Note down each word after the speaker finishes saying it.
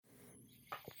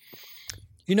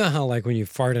You know how like when you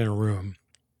fart in a room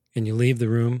and you leave the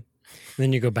room, and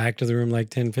then you go back to the room like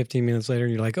 10, 15 minutes later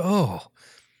and you're like, oh,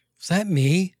 is that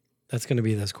me? That's going to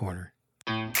be this corner.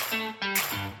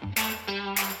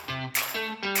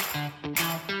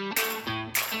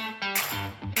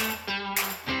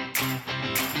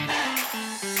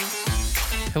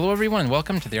 Hello, everyone.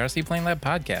 Welcome to the RC Plane Lab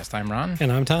podcast. I'm Ron.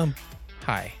 And I'm Tom.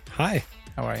 Hi. Hi.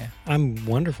 How are you? I'm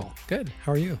wonderful. Good.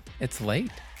 How are you? It's late.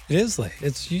 It is late.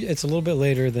 It's a little bit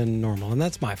later than normal, and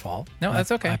that's my fault. No,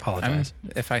 that's okay. I apologize.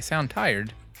 If I sound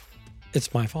tired,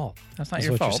 it's my fault. that's not That's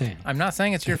your what you're fault. saying. I'm not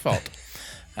saying it's your fault.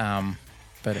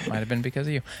 But it might have been because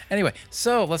of you. Anyway,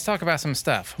 so let's talk about some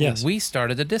stuff. Yes. We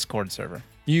started a Discord server.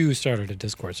 You started a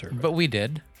Discord server. But we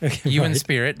did. You in Right.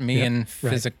 spirit, me Yep, in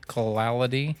right.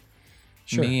 physicality.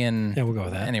 Sure. Me and Yeah, we'll go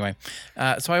with that. Anyway,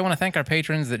 so I want to thank our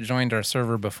patrons that joined our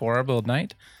server before our build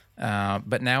night.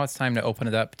 But now it's time to open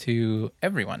it up to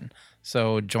everyone.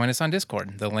 So join us on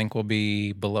Discord. The link will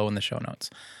be below in the show notes.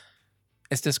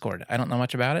 It's Discord. I don't know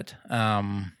much about it.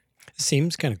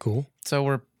 Seems kind of cool. So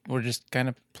we're just kind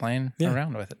of playing Yeah.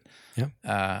 around with it.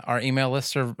 Yeah. Our email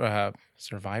list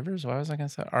survivors. What was I going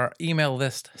to say? Our email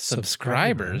list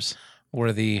subscribers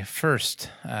were the first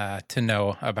to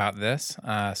know about this.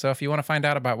 So if you want to find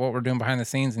out about what we're doing behind the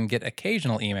scenes and get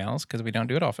occasional emails, because we don't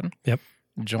do it often, Yep.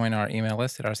 join our email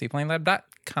list at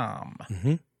rcplanelab.com.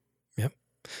 Mm-hmm. Yep.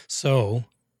 So,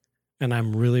 and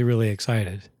I'm really, really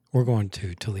excited. We're going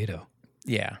to Toledo.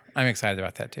 Yeah, I'm excited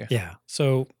about that too. Yeah.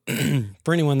 So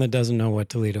for anyone that doesn't know what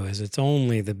Toledo is, it's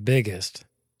only the biggest.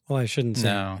 Well, I shouldn't say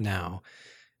No. now.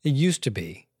 It used to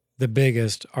be the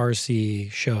biggest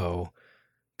RC show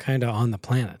kind of on the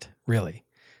planet, really.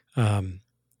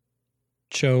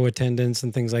 Show attendance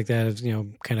and things like that has,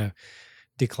 kind of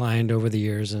declined over the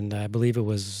years. And I believe it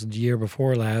was the year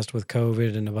before last with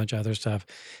COVID and a bunch of other stuff,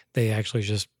 they actually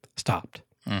just stopped,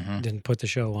 didn't put the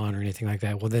show on or anything like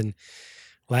that. Well, then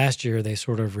last year they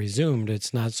sort of resumed.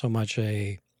 It's not so much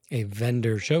a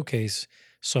vendor showcase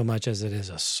so much as it is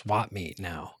a swap meet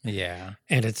now. Yeah.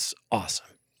 And it's awesome.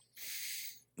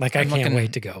 Like, I I'm can't looking-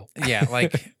 wait to go. Yeah,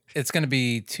 like it's going to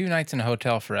be 2 nights in a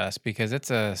hotel for us because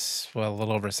it's a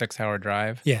little over a 6-hour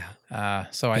drive. Yeah.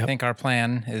 So I Yep. think our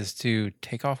plan is to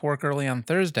take off work early on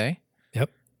Thursday. Yep.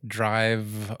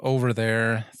 Drive over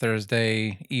there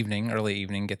Thursday evening, early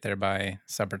evening, get there by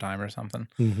supper time or something.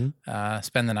 Mm-hmm.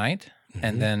 Spend the night, Mhm.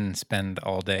 and then spend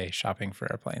all day shopping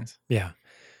for airplanes. Yeah.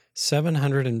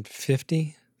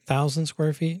 750,000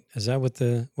 square feet. Is that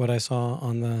what I saw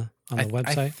on the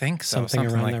website? I think so. Something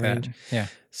around like that that. range. Yeah.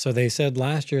 So they said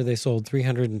last year they sold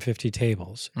 350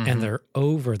 tables, Mhm. and they're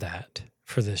over that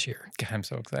for this year. God, I'm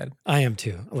so excited. I am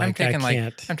too. I'm taking I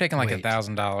can't I'm taking like wait.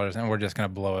 $1,000, and we're just going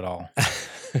to blow it all.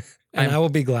 And I will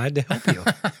be glad to help you.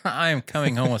 I am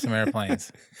coming home with some airplanes.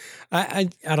 I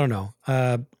don't know.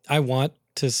 I want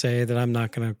to say that I'm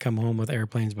not going to come home with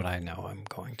airplanes, but I know I'm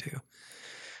going to.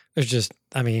 There's just,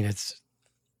 it's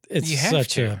You have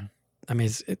such to.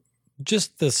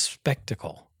 just the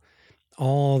spectacle,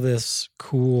 all this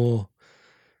cool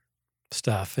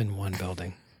stuff in one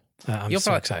building. I'm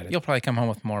so excited. You'll probably come home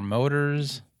with more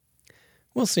motors.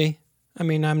 We'll see.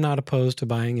 I'm not opposed to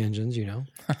buying engines,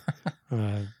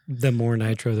 the more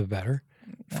nitro, the better.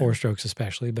 4 strokes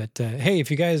especially. But hey, if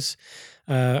you guys,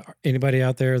 anybody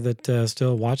out there that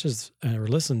still watches or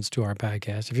listens to our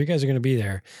podcast, if you guys are going to be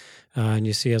there and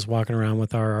you see us walking around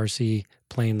with our RC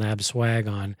Plane Lab swag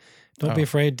on, don't be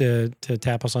afraid to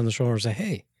tap us on the shoulder and say,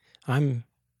 hey,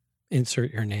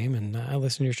 insert your name and I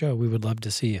listen to your show. We would love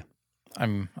to see you.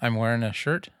 I'm wearing a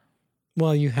shirt.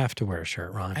 Well, you have to wear a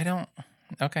shirt, Ron. I don't.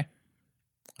 Okay.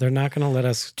 They're not going to let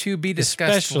us, To be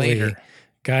discussed especially later.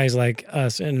 guys like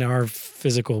us in our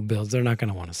physical builds. They're not going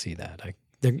to want to see that.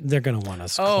 They're going to want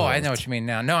us. Oh, I know clothed. what you mean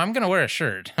now. No, I'm going to wear a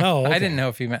shirt. Oh, okay. I didn't know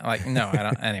if you meant no, I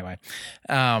don't. Anyway.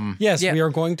 Yes, yeah. we are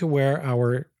going to wear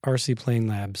our RC Plane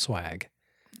Lab swag,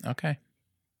 Okay.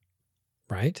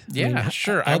 right? Yeah,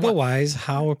 sure. I want- Otherwise,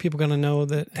 how are people going to know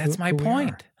that? That's my who we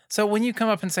point. are? So when you come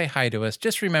up and say hi to us,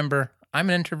 just remember I'm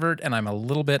an introvert and I'm a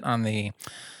little bit on the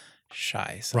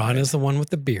shy side. Ron is the one with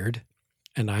the beard,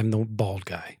 and I'm the bald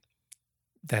guy.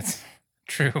 That's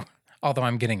true. Although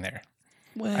I'm getting there.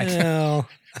 Well, I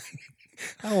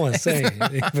don't want to say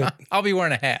anything, but I'll be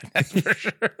wearing a hat. That's for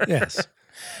sure. yes.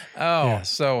 Oh, Yes.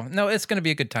 so no, it's going to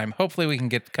be a good time. Hopefully we can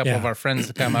get a couple Yeah. of our friends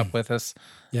to come up with us.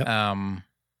 Yep.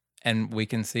 And we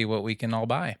can see what we can all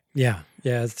buy. Yeah.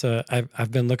 It's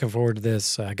I've been looking forward to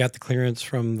this. I got the clearance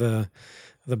from the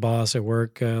boss at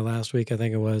work last week, I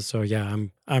think it was. So yeah,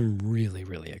 I'm really,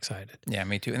 really excited. Yeah,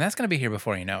 me too. And that's going to be here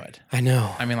before you know it. I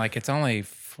know. I mean, like it's only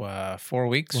 4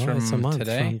 weeks Well, from it's a month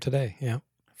today. from today. Yeah.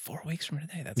 4 weeks from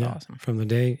today. That's Yeah, awesome. From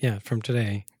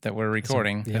today. That we're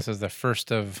recording. Yep. This is the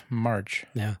 1st of March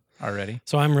Yeah. already.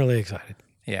 So I'm really excited.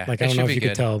 Yeah. Like, I don't know if you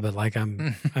could tell, but like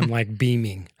I'm like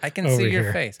beaming. I can over see your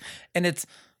here. face. And it's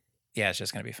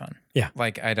just going to be fun. Yeah.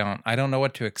 Like I don't know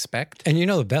what to expect. And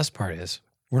the best part is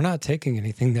we're not taking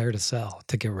anything there to sell,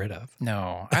 to get rid of.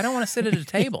 No, I don't want to sit at a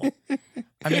table.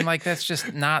 I mean, like, that's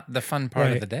just not the fun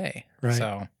part of the day.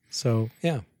 Right. So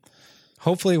yeah.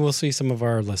 Hopefully we'll see some of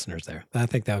our listeners there. I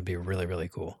think that would be really, really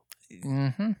cool.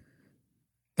 Mm-hmm.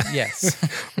 Yes.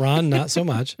 Ron, not so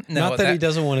much. No, not that he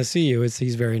doesn't want to see you.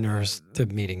 He's very nervous to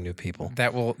meeting new people.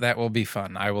 That will be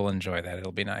fun. I will enjoy that.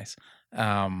 It'll be nice.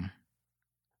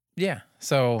 Yeah.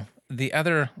 So the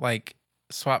other like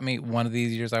swap meet one of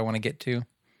these years I want to get to,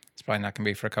 it's probably not going to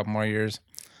be for a couple more years.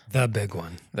 The big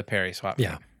one. The Perry swap meet.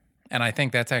 Yeah. And I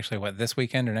think that's actually this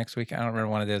weekend or next week? I don't remember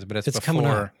when it is, but it's before, coming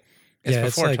up. It's Yeah,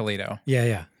 before it's like- Toledo.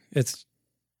 Yeah. It's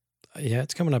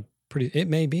coming up it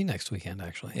may be next weekend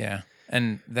actually. Yeah.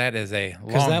 And that is a long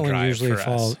Because that one drive usually for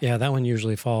falls. us. Yeah, that one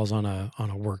usually falls on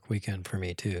a work weekend for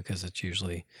me too, because it's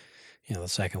usually, the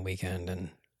second weekend and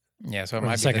Yeah, so it or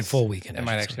might the be second this- full weekend. It I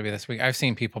might should say. actually be this week. I've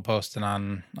seen people posting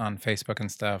on Facebook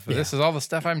and stuff. Yeah. This is all the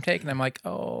stuff I'm taking. I'm like,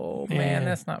 oh man, Yeah.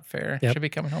 that's not fair. Yep. Should be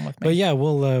coming home with me. But yeah,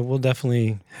 we'll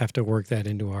definitely have to work that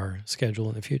into our schedule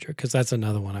in the future, because that's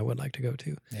another one I would like to go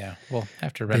to. Yeah, we'll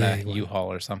have to rent Big a one.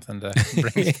 U-Haul or something to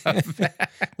bring stuff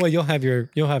back. Well, you'll have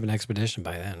an Expedition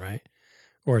by then, right?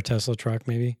 Or a Tesla truck,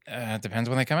 maybe. It depends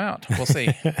when they come out. We'll see.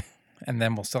 And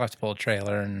then we'll still have to pull a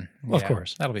trailer, and Well, of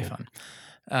course. that'll be Yeah.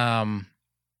 fun.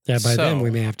 Yeah, by then So- we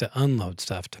may have to unload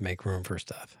stuff to make room for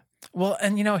stuff. Well,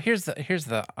 and here's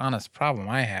the honest problem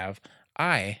I have.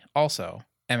 I also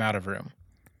am out of room.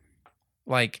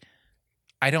 Like,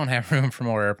 I don't have room for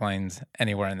more airplanes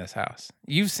anywhere in this house.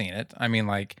 You've seen it. I mean,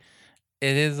 like,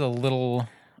 it is a little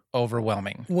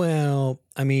overwhelming. Well,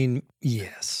 I mean,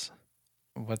 yes.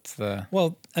 What's the...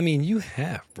 Well, I mean, you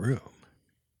have room.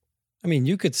 I mean,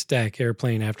 you could stack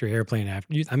airplane after airplane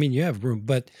after. You have room,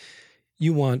 but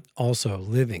you want also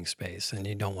living space, and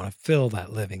you don't want to fill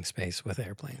that living space with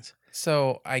airplanes.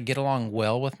 So I get along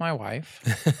well with my wife,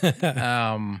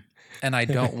 and I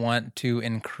don't want to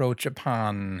encroach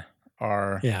upon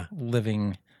our Yeah.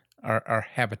 living, our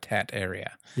habitat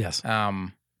area. Yes.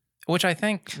 Which I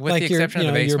think, with Like the exception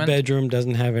of the your basement, bedroom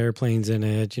doesn't have airplanes in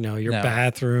it. Your No.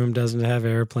 bathroom doesn't have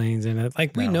airplanes in it.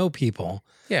 Like, we No. know people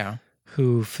yeah,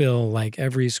 who fill like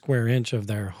every square inch of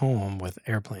their home with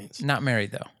airplanes. not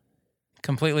married though.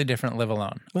 Completely different, live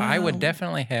alone. I would Well-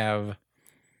 definitely have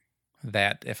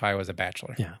that if I was a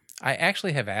bachelor. Yeah. I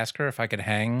actually have asked her if I could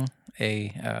hang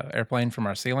a airplane from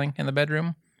our ceiling in the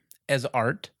bedroom as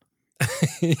art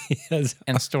Yes.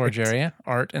 and storage area,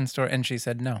 art and store, and she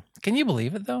said no. Can you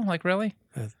believe it though? Like, really?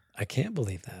 I can't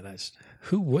believe that.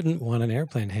 Who wouldn't want an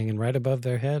airplane hanging right above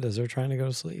their head as they're trying to go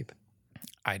to sleep?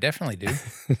 I definitely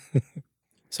do.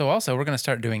 So also, we're going to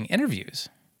start doing interviews.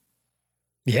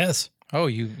 Yes. Oh,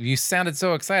 you sounded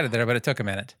so excited there, but it took a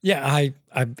minute. Yeah,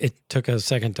 it took a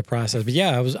second to process, but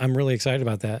yeah, I'm really excited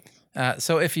about that.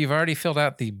 So if you've already filled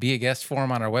out the Be a Guest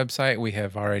form on our website, we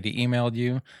have already emailed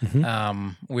you.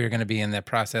 Mhm. We're going to be in the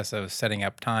process of setting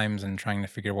up times and trying to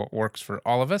figure what works for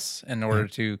all of us in order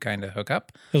to kind of hook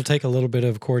up. It'll take a little bit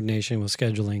of coordination with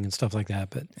scheduling and stuff like that,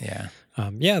 but Yeah.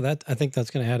 I think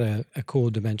that's going to add a cool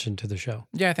dimension to the show.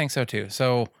 Yeah, I think so too.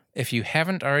 So if you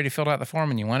haven't already filled out the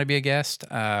form and you want to be a guest,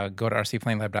 go to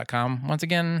rcplanelab.com. Once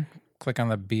again, click on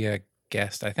the Be a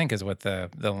Guest, I think is what the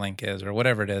link is, or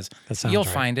whatever it is. That sounds You'll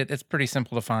right. find it. It's pretty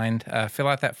simple to find. Fill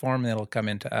out that form and it'll come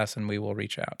into us and we will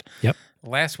reach out. Yep.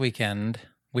 Last weekend,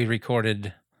 we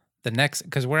recorded the next,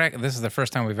 because this is the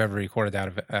first time we've ever recorded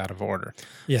out of order.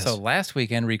 Yes. So last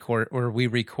weekend, we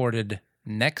recorded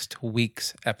next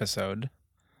week's episode.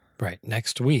 Right.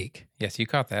 Next week. Yes, you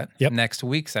caught that. Yep. Next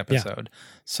week's episode.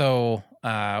 So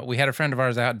we had a friend of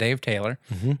ours out, Dave Taylor.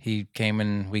 Mhm. He came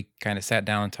and we kind of sat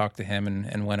down and talked to him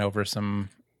and went over some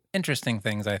interesting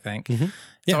things, I think. Mhm. It's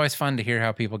Yeah. always fun to hear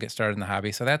how people get started in the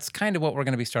hobby. So that's kind of what we're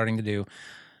going to be starting to do.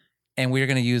 And we're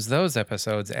going to use those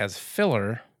episodes as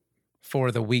filler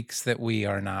for the weeks that we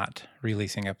are not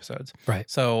releasing episodes. Right.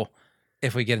 So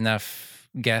if we get enough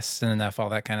guests and enough all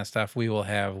that kind of stuff, we will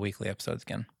have weekly episodes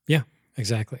again. Yeah,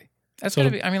 exactly. That's So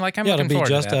going to be, I mean, like, I'm Yeah, looking it'll be forward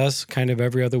just to that. us kind of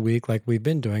every other week like we've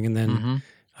been doing. And then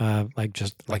Mhm. like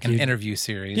Like an you, interview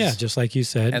series. yeah, just like you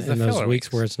said, as the in those filler weeks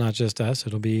weeks. where it's not just us,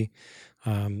 it'll be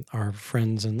our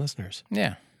friends and listeners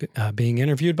Yeah. being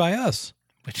interviewed by us.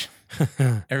 Which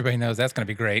everybody knows that's going to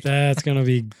be great. That's going to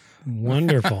be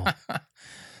wonderful.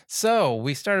 So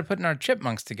we started putting our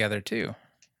chipmunks together too.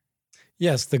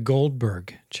 Yes, the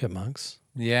Goldberg chipmunks.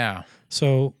 Yeah.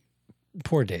 So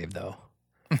poor Dave, though.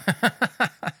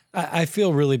 I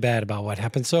feel really bad about what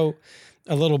happened. So,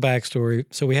 a little backstory.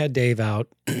 So we had Dave out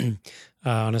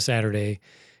on a Saturday,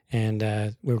 and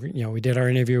we did our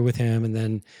interview with him, and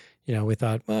then we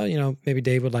thought, well, maybe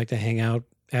Dave would like to hang out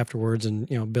afterwards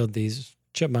and build these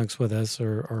chipmunks with us,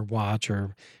 or watch,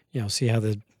 or see how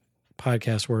the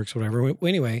podcast works, whatever.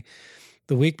 Anyway,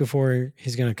 the week before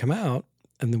he's going to come out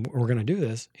and then we're going to do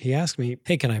this, he asked me,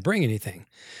 hey, can I bring anything?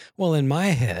 Well, in my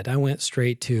head, I went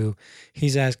straight to,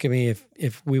 he's asking me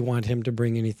if we want him to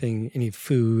bring anything, any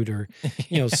food or,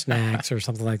 snacks or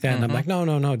something like that. And I'm like,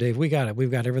 no, Dave, we got it. We've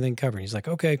got everything covered. He's like,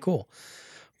 okay, cool.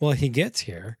 Well, he gets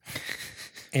here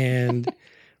and,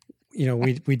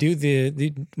 we do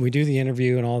the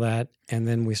interview and all that. And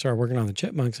then we start working on the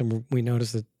chipmunks and we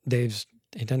notice that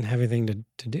he doesn't have anything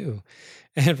to do.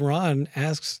 And Ron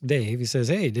asks Dave, he says,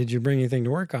 hey, did you bring anything to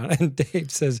work on? And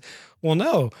Dave says, well,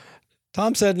 no,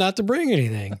 Tom said not to bring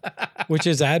anything, which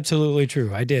is absolutely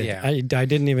true. I did. Yeah. I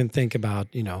didn't even think about,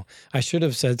 I should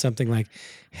have said something like,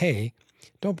 hey,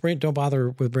 don't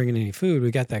bother with bringing any food.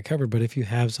 We got that covered. But if you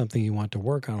have something you want to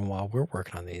work on while we're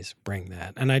working on these, bring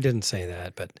that. And I didn't say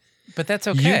that, but that's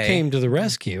okay. You came to the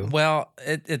rescue. Well,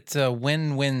 it's a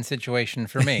win-win situation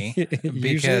for me. It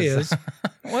usually is.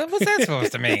 What's that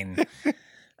supposed to mean?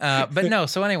 But no,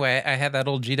 so anyway, I had that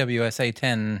old GWSA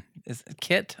 10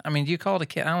 kit. I mean, do you call it a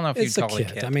kit? I don't know if you'd call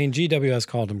it a kit. I mean, GWS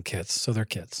called them kits, so they're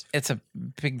kits. It's a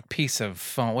big piece of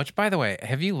foam, which, by the way,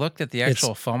 have you looked at the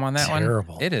actual foam on that one?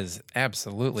 Terrible. It is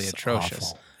absolutely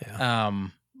atrocious. Awful. Yeah.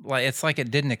 It's like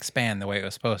it didn't expand the way it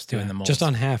was supposed to in the mold. Just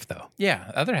on half, though. Yeah,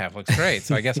 the other half looks great.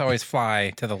 So I guess I always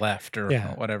fly to the left or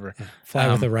whatever. Yeah.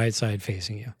 Fly with the right side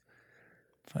facing you.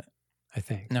 I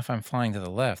think. Now, if I'm flying to the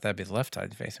left, that'd be the left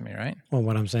side facing me, right? Well,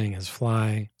 what I'm saying is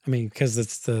fly. I mean, because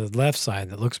it's the left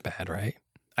side that looks bad, right?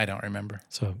 I don't remember.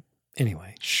 So,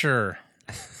 anyway. Sure.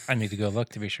 I need to go look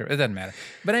to be sure. It doesn't matter.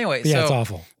 But anyway, yeah, it's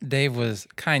awful. Dave was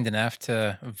kind enough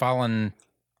to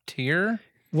volunteer.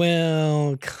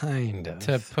 Well, kind of.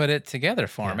 To put it together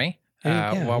for me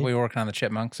while we were working on the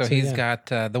chipmunk. So he's got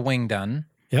the wing done.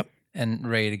 Yep. And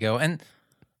ready to go. And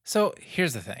so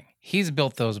here's the thing. He's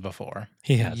built those before.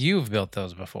 He has. You've built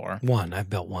those before.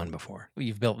 I've built one before.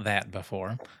 You've built that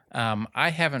before. I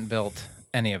haven't built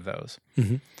any of those.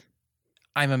 Mm-hmm.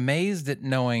 I'm amazed at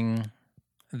knowing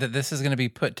that this is going to be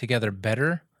put together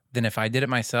better than if I did it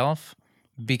myself,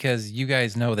 because you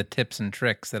guys know the tips and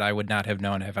tricks that I would not have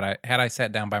known had I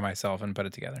sat down by myself and put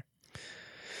it together.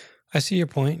 I see your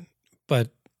point, but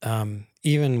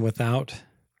even without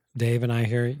Dave and I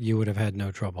here, you would have had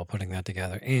no trouble putting that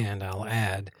together. And I'll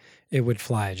add, it would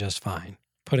fly just fine,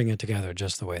 putting it together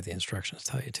just the way the instructions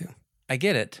tell you to. I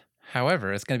get it.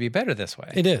 However, it's going to be better this way.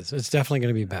 It is. It's definitely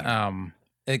going to be better.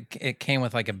 It came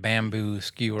with like a bamboo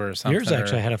skewer or something. Yours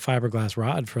actually had a fiberglass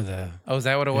rod for the... Oh, is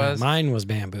that what it was? Mine was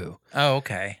bamboo. Oh,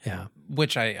 okay. Yeah.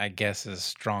 Which I guess is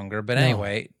stronger. But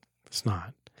anyway... It's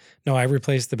not. No, I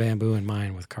replaced the bamboo in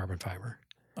mine with carbon fiber.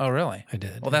 Oh, really? I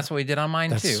did. Well, that's what we did on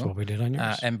mine, too. That's what we did on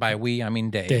yours. And by we, I mean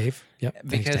Dave. Dave, yep.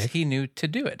 Because Thanks, Dave. he knew to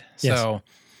do it. Yes. So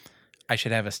I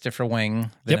should have a stiffer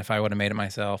wing than if I would have made it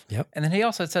myself. Yep. And then he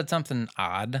also said something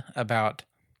odd about,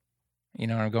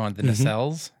 I'm going, the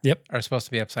nacelles are supposed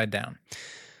to be upside down.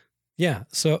 Yeah.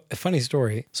 So a funny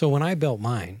story. So when I built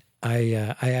mine,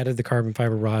 I added the carbon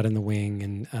fiber rod in the wing,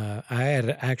 and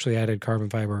I actually added carbon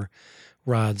fiber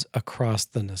rods across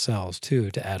the nacelles too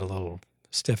to add a little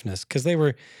stiffness, because they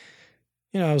were,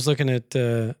 I was looking at,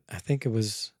 I think there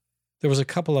was a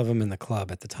couple of them in the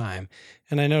club at the time,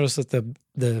 and I noticed that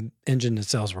the engine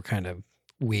nacelles were kind of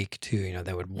weak too.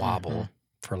 They would wobble,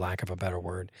 for lack of a better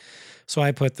word. So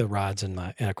I put the rods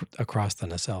across the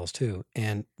nacelles too.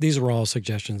 And these were all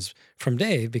suggestions from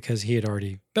Dave because he had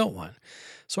already built one.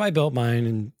 So I built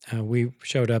mine, and we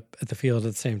showed up at the field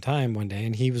at the same time one day,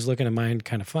 and he was looking at mine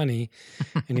kind of funny,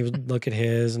 and he would look at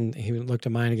his, and he would look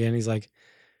at mine again. He's like,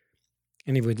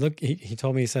 and he would look, he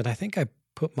told me, he said, I think I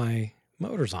put my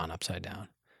motors on upside down.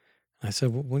 And I said,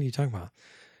 what are you talking about?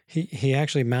 He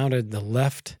actually mounted the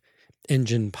left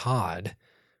engine pod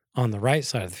on the right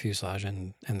side of the fuselage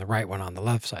and the right one on the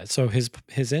left side. So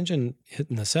his engine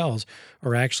nacelles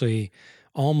are actually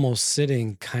almost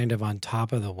sitting kind of on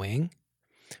top of the wing,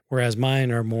 whereas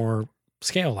mine are more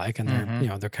scale-like, and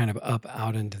they're they're kind of up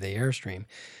out into the airstream.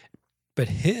 But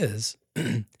his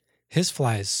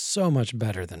flies so much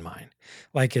better than mine.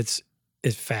 Like it's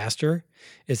faster.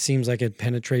 It seems like it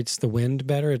penetrates the wind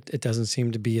better. It doesn't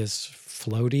seem to be as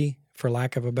floaty, for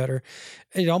lack of a better.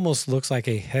 It almost looks like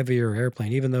a heavier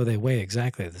airplane, even though they weigh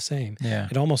exactly the same. Yeah.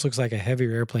 It almost looks like a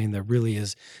heavier airplane that really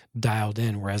is dialed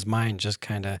in, whereas mine just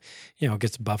kind of,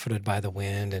 gets buffeted by the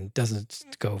wind and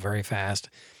doesn't go very fast.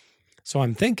 So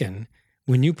I'm thinking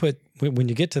when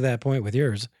you get to that point with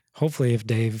yours, hopefully if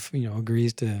Dave,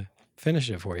 agrees to finish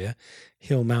it for you,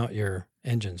 he'll mount your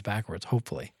engines backwards,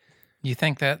 hopefully. You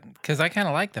think that? Because I kind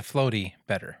of like the floaty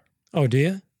better. Oh, do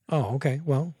you? Oh, okay.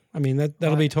 Well, I mean,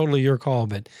 that'll be totally your call,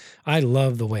 but I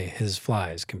love the way his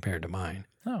flies compared to mine.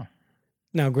 Oh.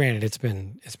 Now, granted, it's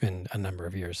been a number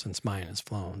of years since mine has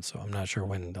flown, so I'm not sure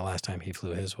when the last time he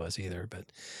flew his was either.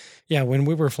 But yeah, when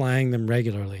we were flying them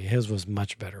regularly, his was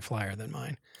much better flyer than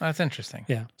mine. That's interesting.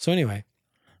 Yeah. So anyway,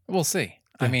 we'll see.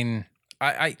 Yeah. I mean,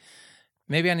 I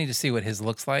maybe I need to see what his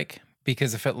looks like,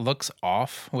 because if it looks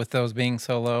off with those being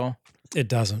so low, it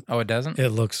doesn't. Oh, it doesn't? It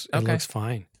looks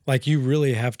fine. Like you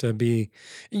really have to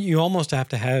you almost have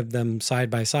to have them side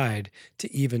by side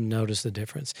to even notice the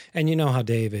difference. And you know how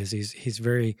Dave is. He's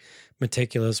very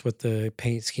meticulous with the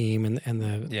paint scheme and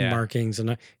the markings,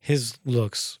 and his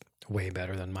looks way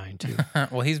better than mine too.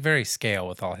 Well, he's very scale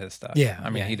with all his stuff. Yeah.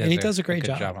 I mean, he does a great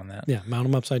job on that. Yeah. Mount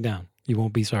him upside down. You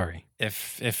won't be sorry.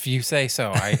 If you say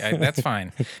so, I that's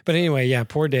fine. But anyway, yeah,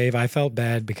 poor Dave. I felt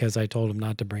bad because I told him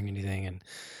not to bring anything, and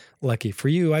lucky for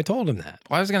you, I told him that.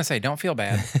 Well, I was going to say, don't feel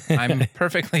bad. I'm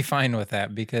perfectly fine with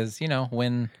that because,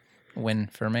 win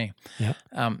for me. Yeah.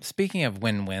 Speaking of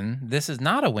win-win, this is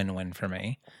not a win-win for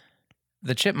me.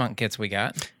 The chipmunk kits we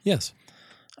got. Yes.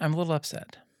 I'm a little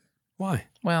upset. Why?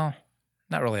 Well,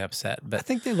 not really upset, but I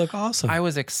think they look awesome. I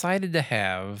was excited to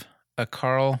have a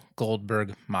Carl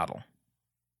Goldberg model.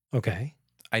 Okay.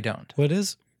 I don't. What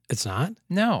is? It's not?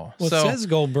 No. Well, it says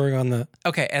Goldberg on the...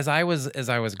 Okay, as I was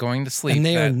going to sleep... And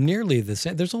they are nearly the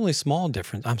same. There's only small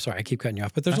difference. I'm sorry, I keep cutting you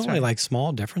off, but there's only like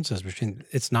small differences between...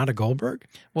 It's not a Goldberg?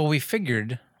 Well, we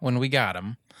figured when we got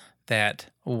them that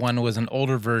one was an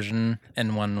older version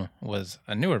and one was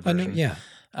a newer version. Yeah.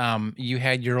 You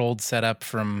had your old setup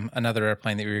from another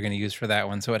airplane that we were going to use for that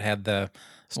one, so it had the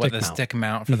stick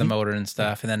mount for the motor and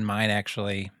stuff, and then mine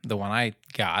actually, the one I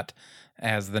got,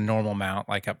 as the normal mount,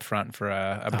 like up front for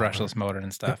a brushless motor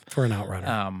and stuff. For an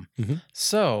outrunner.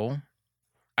 So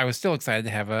I was still excited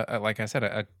to have like I said,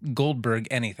 a Goldberg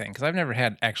anything, because I've never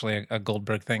had actually a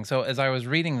Goldberg thing. So as I was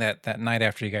reading that night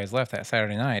after you guys left, that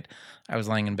Saturday night, I was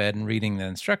laying in bed and reading the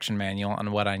instruction manual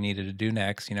on what I needed to do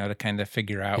next, to kind of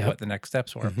figure out what the next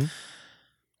steps were.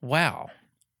 Wow.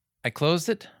 I closed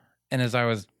it, and as I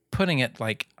was putting it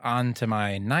like onto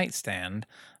my nightstand,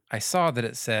 I saw that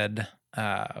it said...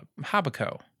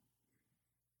 Habico.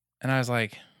 And I was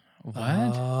like, what?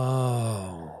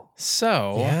 Oh.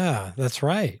 So yeah, that's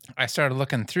right. I started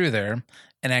looking through there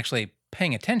and actually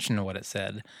paying attention to what it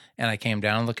said. And I came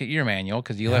down and looked at your manual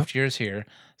because you left yours here.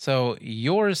 So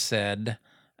yours said,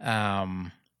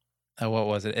 what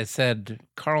was it? It said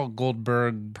Carl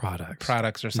Goldberg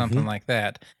products or something like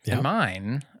that. Yep. And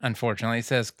mine, unfortunately,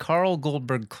 says Carl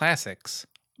Goldberg Classics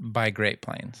by Great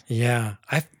Plains. Yeah,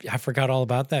 I forgot all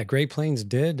about that. Great Plains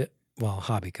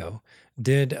Hobbyco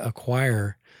did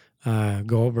acquire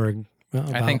Goldberg.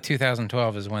 Well, I think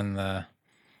 2012 is when the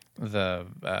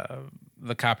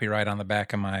copyright on the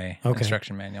back of my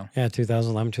instruction manual. Yeah,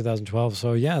 2011, 2012.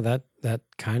 So yeah, that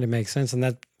kind of makes sense, and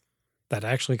that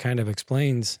actually kind of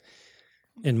explains,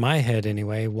 in my head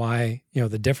anyway, why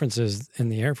the differences in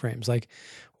the airframes, like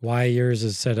why yours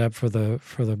is set up for the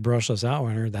brushless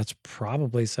outrunner. That's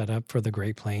probably set up for the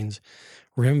Great Plains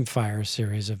Rimfire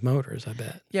series of motors, I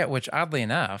bet. Yeah, which oddly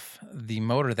enough, the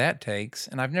motor that takes,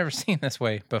 and I've never seen this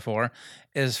way before,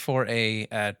 is for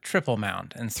a triple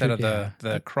mount instead of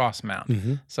the cross mount.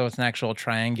 So it's an actual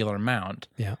triangular mount.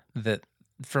 Yeah. That,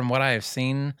 from what I have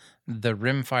seen, the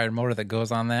rimfire motor that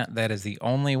goes on that is the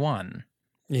only one.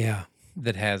 Yeah.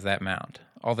 That has that mount.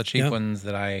 All the cheap ones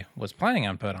that I was planning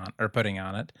on putting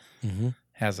on it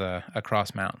has a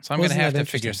cross mount. So I'm going to have to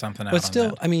figure something out. But still, on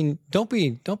that. I mean, don't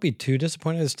be too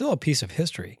disappointed. It's still a piece of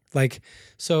history. Like,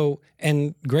 so,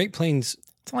 and Great Plains.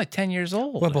 It's only 10 years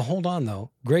old. Well, but hold on though.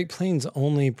 Great Plains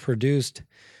only produced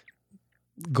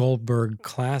Goldberg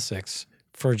Classics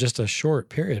for just a short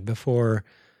period before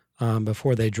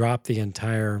they dropped the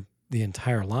entire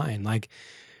line. Like,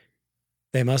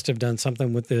 they must have done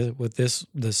something with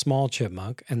the small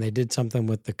chipmunk, and they did something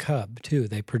with the Cub too.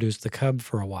 They produced the Cub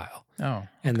for a while. Oh, okay.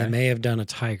 And they may have done a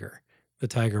Tiger, the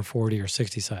Tiger 40 or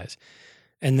 60 size,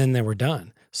 and then they were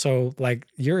done. So like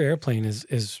your airplane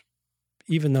is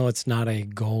even though it's not a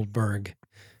Goldberg,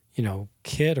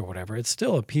 kit or whatever, it's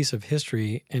still a piece of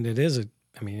history, and it is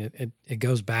it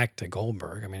goes back to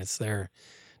Goldberg. I mean, it's their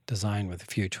design with a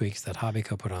few tweaks that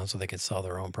Hobbyco put on so they could sell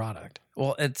their own product.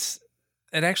 Well,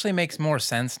 it actually makes more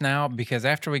sense now, because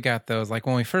after we got those, like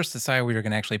when we first decided we were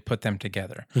going to actually put them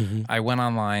together, I went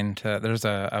online there's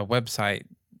a website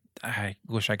I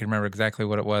wish I could remember exactly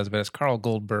what it was, but it's Carl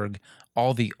Goldberg.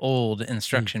 All the old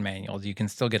instruction manuals, you can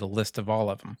still get a list of all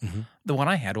of them. Mhm. The one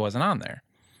I had wasn't on there.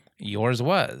 Yours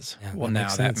was. Yeah, Well, that now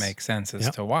makes that sense. makes sense as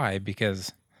Yep. to why,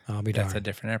 because I'll be that's a darned.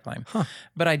 different airplane. Huh.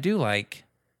 But I do like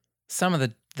some of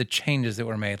the changes that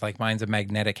were made. Like mine's a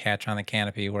magnetic hatch on the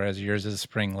canopy, whereas yours is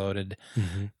spring loaded.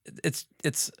 Mhm.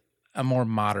 It's a more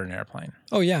modern airplane.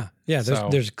 Oh yeah, yeah. So-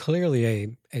 There's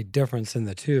clearly a difference in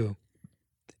the two,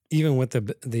 even with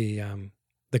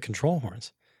the control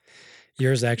horns.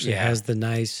 Yours actually Yeah. has the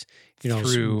nice,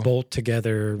 Through- bolt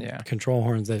together Yeah. control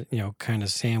horns that kind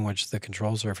of sandwich the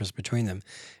control surface between them,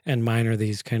 and mine are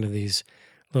these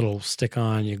little stick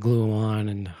on. You glue them on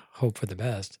and hope for the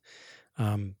best.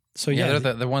 So yeah,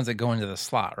 they're the ones that go into the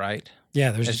slot, right? yeah,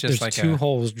 It's there's just like two a-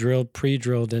 holes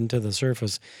pre-drilled into the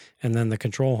surface, and then the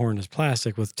control horn is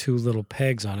plastic with two little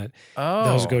pegs on it. Oh,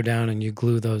 Those go down, and you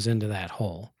glue those into that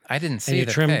hole. I didn't And see you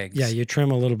the trim, pegs. yeah, you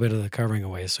trim a little bit of the covering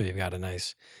away, so you've got a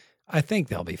nice. I think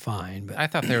they'll be fine, but I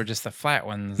thought they were just the flat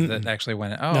ones that actually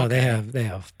went. Oh, no, okay. they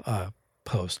have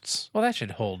posts. Well, that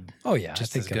should hold. Oh yeah,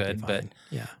 Just I think as they'll be good, but- fine.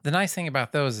 Yeah, The nice thing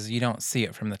about those is you don't see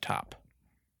it from the top.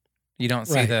 You don't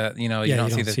see Right. the, you Yeah, don't you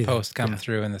see don't the see that. post come Yeah.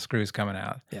 through and the screws coming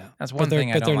out. yeah. That's one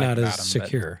thing I But don't they're like not about as them.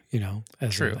 secure,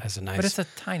 as True. as a nice. But it's a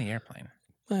tiny airplane.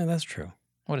 Well, that's true.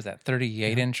 What is that?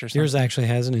 38 inch or something? Yours actually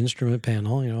has an instrument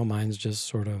panel. Mine's just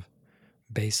sort of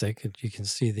basic. You can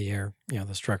see the air,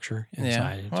 the structure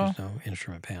inside. well- There's no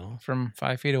instrument panel. From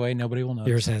 5 feet away, nobody will notice.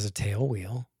 Yours has a tail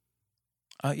wheel.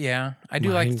 Yeah, I do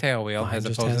like the Mine- tail wheel Mine as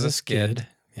just opposed has to the skid.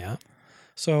 Yeah.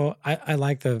 So I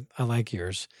like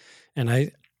yours, and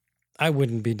I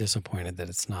wouldn't be disappointed that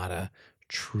it's not a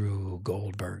true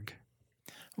Goldberg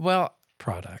Well,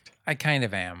 product. I kind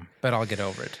of am, but I'll get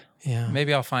over it. Yeah.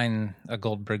 Maybe I'll find a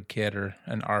Goldberg kit or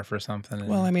an ARF or something. and-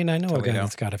 Well, I mean, I know a guy Toledo.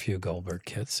 that's got a few Goldberg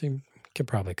kits. He could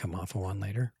probably come off of one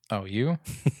later. Oh, you?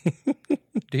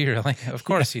 Do you really? Of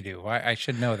course you do. I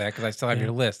should know that because I still have Yeah.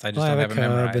 your list. I just Well, don't I have it Cub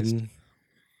memorized.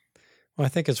 Well, I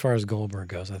think as far as Goldberg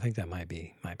goes, I think that might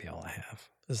be all I have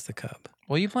is the Cub.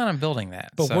 Well, you plan on building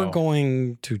that. But so- we're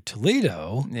going to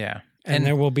Toledo, Yeah. and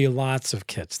there will be lots of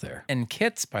kits there. And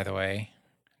kits, by the way,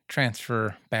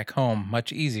 transfer back home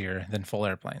much easier than full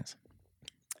airplanes.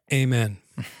 Amen.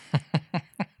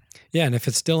 Yeah, and if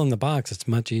it's still in the box, it's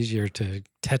much easier to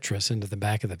Tetris into the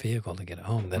back of the vehicle to get it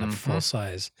home than a Mhm. full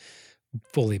size,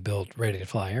 fully built, ready to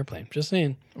fly airplane. Just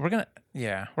saying. We're gonna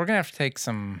have to take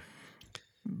some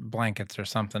blankets or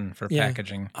something for Yeah.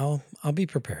 packaging. I'll be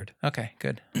prepared. Okay,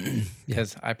 good.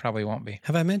 Because I probably won't be.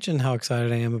 Have I mentioned how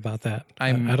excited I am about that?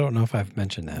 I'm- I don't know if I've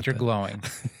mentioned that. You're but- glowing.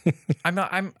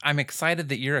 I'm excited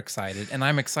that you're excited, and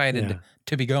I'm excited Yeah.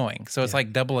 to be going. So it's Yeah.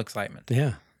 like double excitement.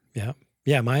 Yeah, yeah,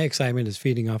 yeah. My excitement is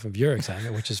feeding off of your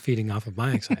excitement, which is feeding off of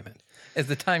my excitement. As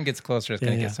the time gets closer, it's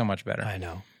going to Yeah. get so much better. I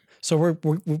know. So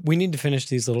we need to finish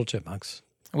these little chipmunks.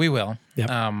 We will. Yep.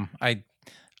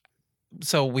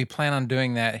 So we plan on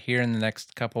doing that here in the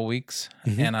next couple weeks,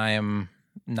 Mhm. and I am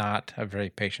not a very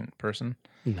patient person.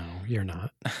 No, you're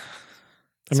not. I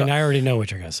So- mean, I already know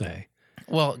what you're gonna say.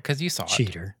 Well, because you saw it.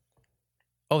 Cheater.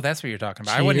 Oh, that's what you're talking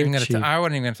about. I wasn't even going Cheater, to. I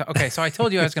wasn't even going to. Okay, so I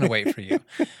told you I was going to wait for you.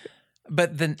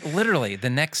 But then, literally, the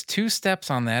next 2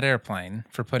 steps on that airplane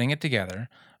for putting it together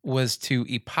was to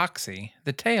epoxy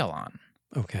the tail on.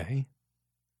 Okay.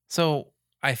 So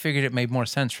I figured it made more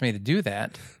sense for me to do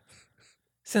that,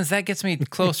 since that gets me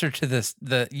closer to this.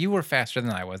 You were faster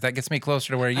than I was. That gets me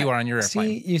closer to where you are on your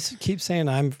airplane. See, you keep saying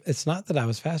I'm. It's not that I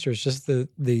was faster. It's just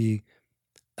the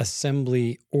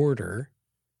assembly order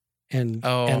and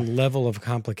level of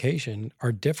complication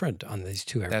are different on these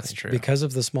two airplanes. That's true. Because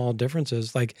of the small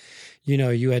differences. Like,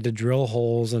 you had to drill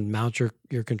holes and mount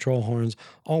your control horns.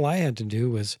 All I had to do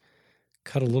was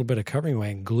cut a little bit of covering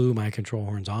away and glue my control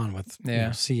horns on with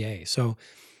CA. So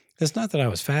it's not that I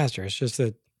was faster. It's just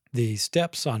that the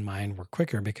steps on mine were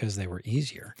quicker because they were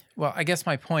easier. Well, I guess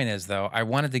my point is, though, I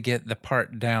wanted to get the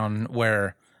part down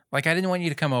where, like, I didn't want you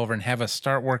to come over and have us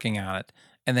start working on it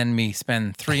and then me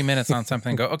spend 3 minutes on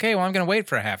something and go, okay, well, I'm going to wait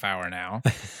for a half hour now.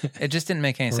 It just didn't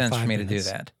make any Or sense for 5 me to do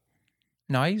minutes. that.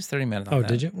 No, I used 30 minutes on Oh, that.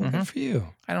 did you? Well, Mhm. good for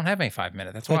you. I don't have any 5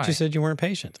 minutes. That's I thought why. you said you weren't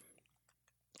patient.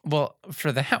 Well,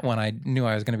 for that one, I knew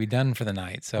I was going to be done for the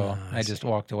night, so Oh, I I just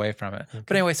walked away from it. Okay.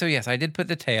 But anyway, so yes, I did put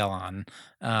the tail on,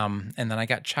 and then I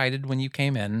got chided when you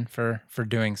came in for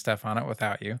doing stuff on it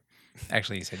without you.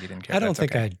 Actually, you said you didn't care. I don't That's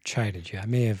think okay. I chided you. I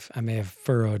may have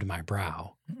furrowed my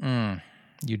brow,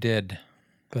 You did.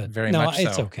 but Very no, much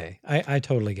it's so. okay. I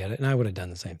totally get it, and I would have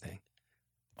done the same thing.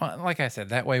 Well, like I said,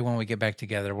 that way when we get back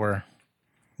together, we're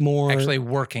More actually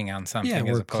working on something. yeah, as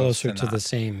we're opposed closer to not. the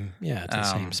same same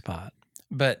Um, spot.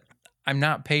 But I'm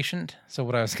not patient. So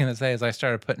what I was going to say is I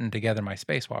started putting together my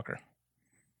spacewalker.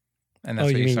 And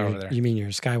that's what you saw over there. You mean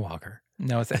your Skywalker?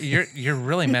 No, you're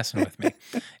really messing with me.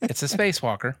 It's a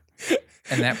spacewalker,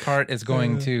 and that part is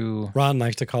going to. Ron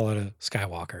likes to call it a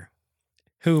Skywalker.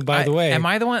 Who, by the way, am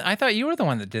I the one? I thought you were the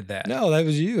one that did that. No, that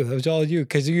was you. That was all you.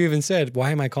 Because you even said,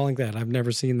 "Why am I calling that? I've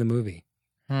never seen the movie."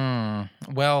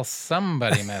 Well,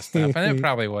 somebody messed up, and it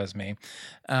probably was me.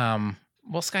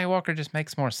 Well, Skywalker just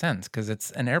makes more sense because it's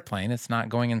an airplane. It's not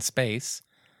going in space.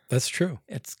 That's true.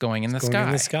 It's going in the sky. Going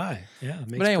in the sky. Yeah, it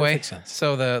makes but anyway, perfect sense.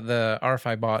 So the ARF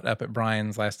I bought up at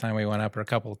Brian's last time we went up, or a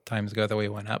couple times ago that we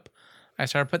went up, I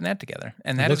started putting that together,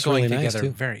 and that is going really together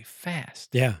nice, very fast.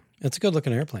 Yeah, it's a good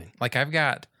looking airplane. Like I've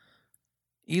got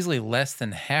easily less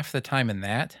than half the time in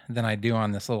that than I do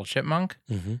on this little Chipmunk,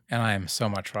 and I am so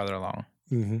much farther along.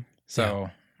 So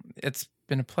it's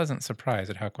been a pleasant surprise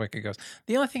at how quick it goes.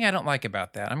 The only thing I don't like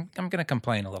about that, I'm going to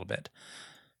complain a little bit.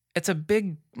 It's a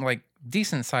big, like,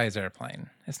 decent size airplane.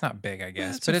 It's not big, I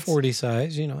guess, but it's 40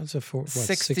 size. You know, it's a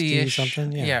 60-ish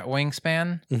something. Yeah,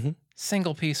 wingspan.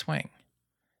 Single piece wing.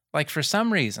 Like for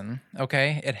some reason,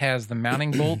 okay, it has the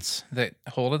mounting bolts that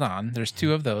hold it on. There's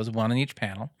 2 of those, one in each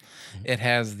panel. It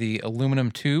has the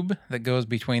aluminum tube that goes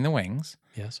between the wings.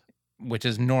 Yes. Which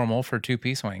is normal for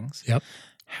 2-piece wings. Yep.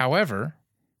 However,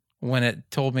 when it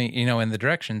told me, in the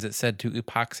directions, it said to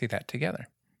epoxy that together.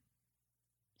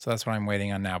 So that's what I'm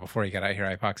waiting on now. Before you get out here,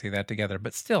 I epoxy that together.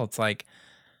 But still, it's like,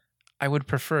 I would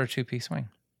prefer a 2-piece wing.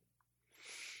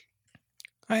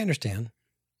 I understand.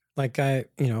 Like I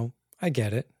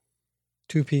get it.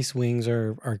 2-piece wings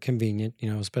are convenient,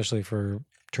 especially for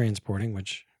transporting,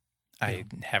 which I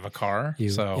have a car.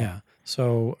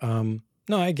 So,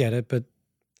 no, I get it. But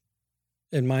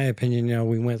in my opinion,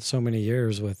 we went so many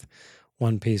years with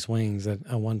 1-piece wings that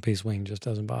a 1-piece wing just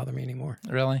doesn't bother me anymore.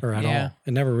 Really? Or at all.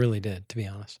 It never really did, to be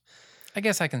honest. I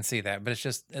guess I can see that, but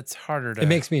it's harder to. It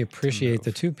makes me appreciate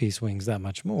the 2-piece wings that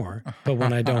much more. But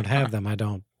when I don't have them, I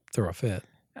don't throw a fit.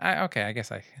 I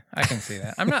guess I can see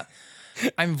that.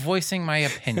 I'm voicing my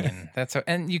opinion.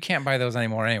 And you can't buy those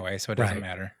anymore anyway, so it doesn't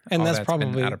matter. And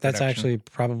that's actually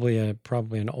probably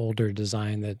an older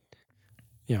design that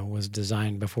was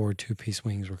designed before 2-piece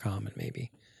wings were common, maybe.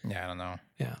 Yeah, I don't know.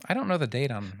 Yeah, I don't know the date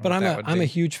on. But I'm a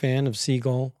huge fan of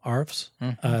Seagull ARFs.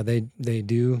 They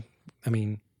do. I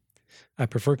mean, I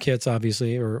prefer kits,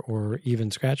 obviously, or even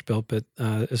scratch built. But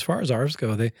as far as ARFs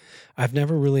go, I've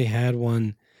never really had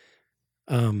one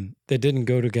that didn't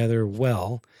go together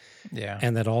well. Yeah,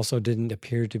 and that also didn't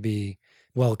appear to be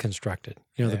well constructed.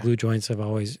 The glue joints have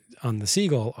always on the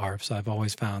Seagull ARFs. I've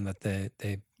always found that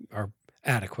they are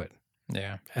adequate.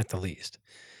 Yeah, at the least,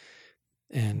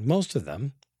 and most of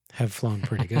them have flown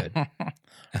pretty good.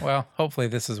 Well, hopefully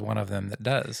this is one of them that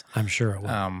does. I'm sure it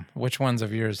will. Which ones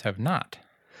of yours have not?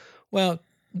 Well,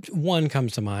 one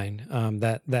comes to mind,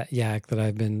 that Yak that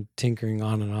I've been tinkering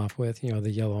on and off with, the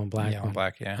yellow and black one.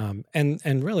 Black, yeah.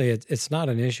 And really it's not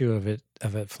an issue of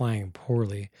it flying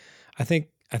poorly. I think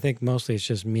mostly it's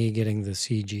just me getting the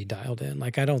CG dialed in.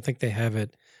 Like I don't think they have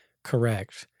it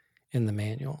correct in the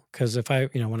manual. Because if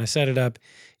when I set it up,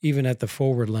 even at the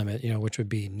forward limit, which would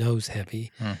be nose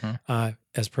heavy,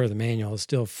 as per the manual, it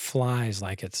still flies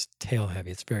like it's tail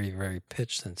heavy. It's very, very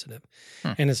pitch sensitive.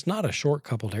 And it's not a short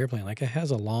coupled airplane. Like it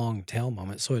has a long tail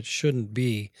moment, so it shouldn't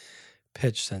be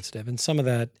pitch sensitive. And some of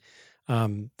that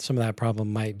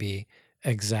problem might be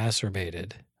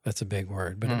exacerbated. That's a big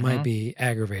word, but it might be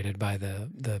aggravated by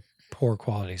the poor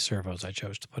quality servos I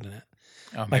chose to put in it.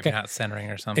 Oh, maybe not centering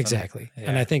or something. Exactly. Yeah.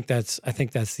 And I think that's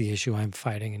the issue I'm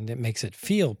fighting, and it makes it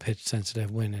feel pitch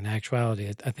sensitive when in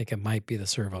actuality, I think it might be the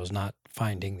servos not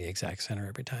finding the exact center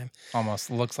every time.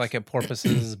 Almost looks like it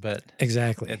porpoises, but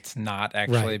exactly, it's not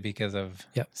actually because of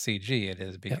CG. It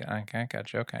is because I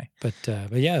got you. Okay. But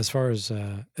yeah, as far as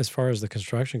the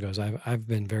construction goes, I've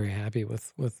been very happy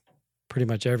with pretty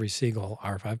much every Seagull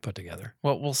ARF I've put together.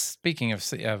 Well, speaking of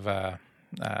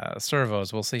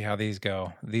servos, we'll see how these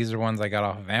go. These are ones I got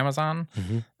off of Amazon.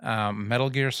 Metal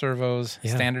Gear servos,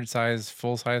 standard size,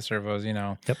 full size servos.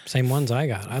 Yep, same ones I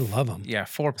got. I love them. Yeah,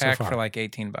 4-pack for like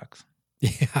 $18.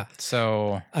 Yeah.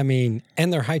 So I mean,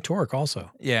 and they're high torque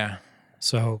also. Yeah.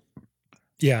 So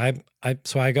yeah,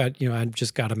 I got I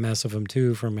just got a mess of them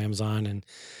too from Amazon, and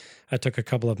I took a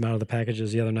couple of them out of the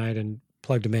packages the other night and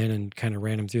plugged them in and kind of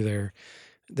ran them through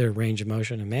their range of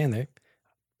motion. And man,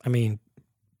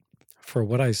 for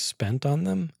what I spent on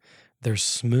them, they're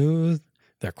smooth,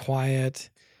 they're quiet.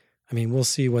 I mean, we'll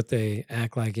see what they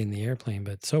act like in the airplane,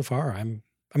 but so far,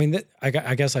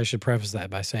 I guess I should preface that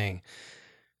by saying,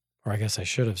 or I guess I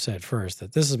should have said first,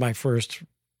 that this is my first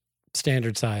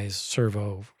standard size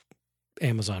servo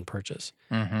Amazon purchase.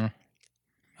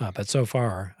 But so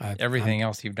far, Everything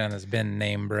else you've done has been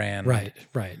name brand. right.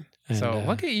 And, So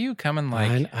look at you coming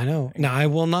like I know. Now I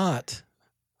will not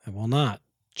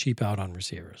cheap out on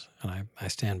receivers, and I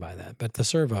stand by that. But the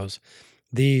servos,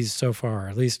 these so far,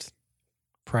 at least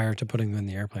prior to putting them in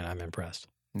the airplane, I'm impressed.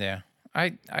 Yeah,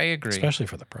 I agree. Especially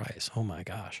for the price. Oh my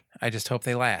gosh. I just hope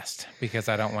they last because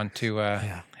I don't want to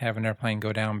have an airplane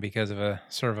go down because of a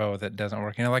servo that doesn't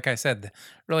work. You know, like I said,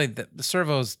 really the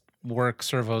servos work,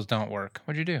 servos don't work.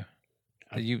 What'd you do?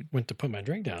 You went to put my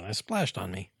drink down. I splashed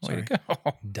on me. Sorry. Way to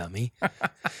go. Dummy.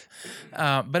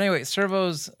 But anyway,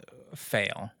 servos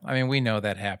fail. I mean, we know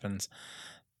that happens.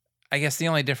 I guess the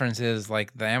only difference is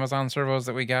like the Amazon servos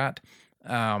that we got.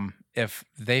 If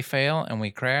they fail and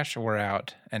we crash, we're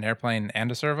out an airplane and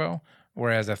a servo.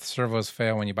 Whereas if servos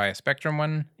fail when you buy a Spectrum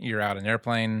one, you're out an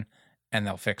airplane and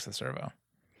they'll fix the servo.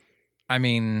 I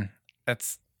mean,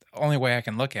 that's the only way I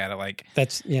can look at it. Like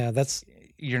that's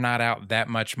you're not out that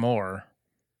much more.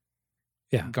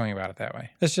 Yeah. Going about it that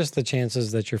way. It's just the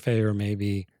chances that your failure may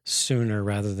be sooner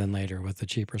rather than later with the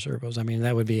cheaper servos. I mean,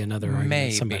 that would be another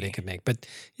argument somebody could make. But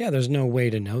yeah, there's no way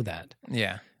to know that.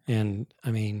 Yeah. And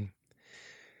I mean,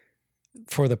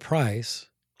 for the price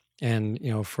and,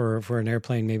 you know, for an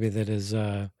airplane maybe that is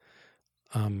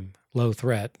low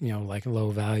threat, you know, like low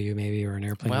value maybe, or an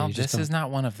airplane. Well, this is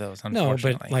not one of those,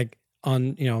 unfortunately. No, but like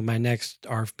on, you know, my next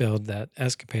ARF build, that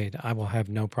Escapade, I will have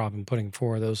no problem putting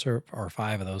 4 of those or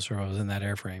 5 of those servos in that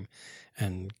airframe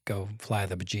and go fly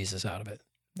the bejesus out of it.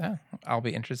 Yeah, I'll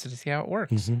be interested to see how it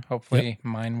works. Hopefully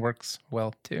mine works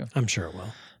well too. I'm sure it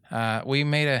will. We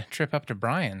made a trip up to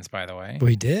Brian's, by the way.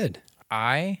 We did.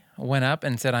 I went up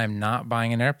and said, I'm not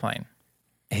buying an airplane.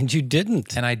 And you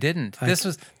didn't. And I didn't. This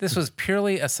was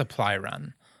purely a supply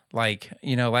run. Like,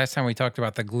 you know, last time we talked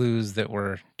about the glues that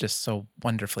were just so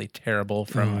wonderfully terrible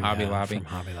from Hobby Lobby. From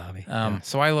Hobby Lobby.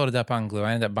 So I loaded up on glue.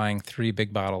 I ended up buying 3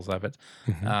 big bottles of it.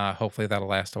 Hopefully that'll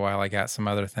last a while. I got some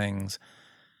other things.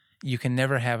 You can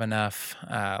never have enough,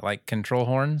 like control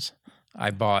horns.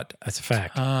 I bought That's a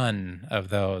fact. Ton of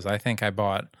those. I think I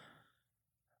bought,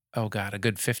 a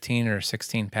good 15 or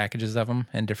 16 packages of them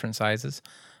in different sizes.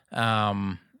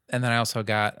 And then I also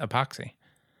got epoxy.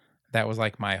 That was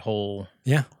like my whole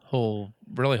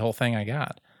thing I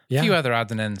got. Yeah. A few other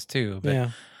odds and ends too.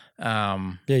 But,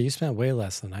 you spent way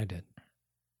less than I did.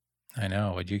 I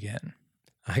know. What'd you get?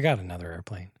 I got another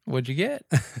airplane. What'd you get?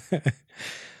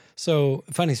 So,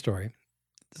 funny story.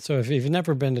 So, if you've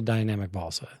never been to Dynamic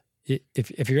Balsa,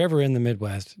 if you're ever in the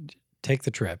Midwest, take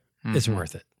the trip. It's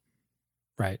worth it.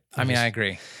 Right? I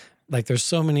agree. Like, there's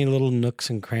so many little nooks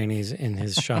and crannies in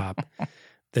his shop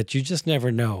that you just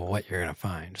never know what you're going to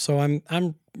find. So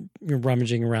I'm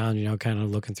rummaging around, you know, kind of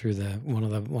looking through one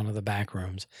of the back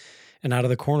rooms, and out of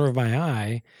the corner of my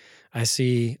eye, I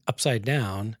see upside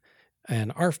down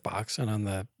an ARF box, and on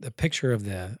the picture of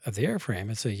the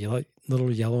airframe, it's a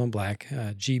little yellow and black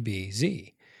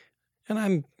GBZ, and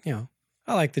I'm, you know,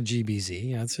 I like the GBZ.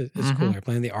 You know, it's a cool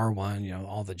airplane. The R1, you know,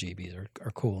 all the GBs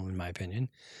are cool in my opinion.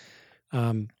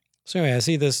 So anyway, I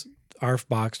see this ARF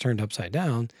box turned upside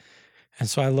down. And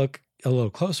so I look a little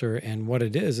closer, and what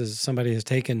it is somebody has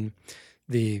taken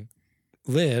the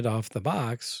lid off the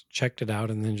box, checked it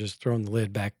out, and then just thrown the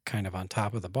lid back kind of on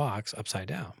top of the box upside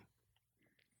down.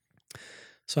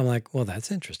 So I'm like, well,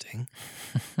 that's interesting.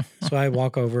 So I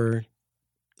walk over,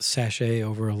 sashay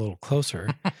over a little closer,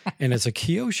 and it's a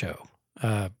Kyosho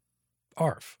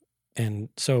ARF. And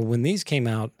so when these came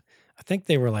out, I think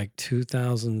they were like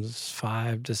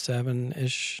 2005 to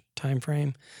 7-ish time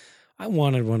frame. I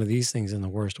wanted one of these things in the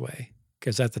worst way,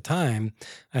 because at the time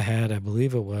I had, I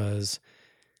believe it was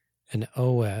an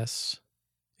OS.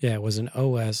 Yeah, it was an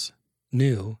OS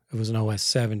new. It was an OS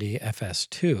 70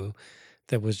 FS2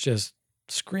 that was just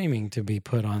screaming to be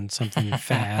put on something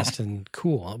fast and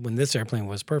cool when this airplane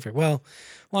was perfect. Well,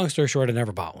 long story short, I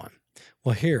never bought one.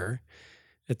 Well, here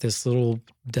at this little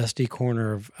dusty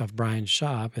corner of Brian's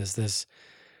shop is this,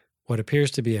 what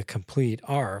appears to be a complete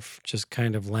ARF, just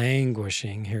kind of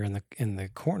languishing here in the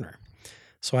corner.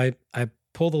 So I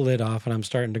pull the lid off, and I'm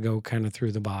starting to go kind of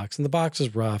through the box. And the box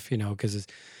is rough, you know, because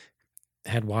it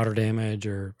had water damage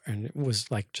and it was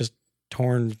like just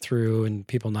torn through, and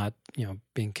people not, you know,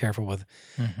 being careful with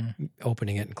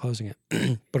opening it and closing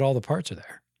it. But all the parts are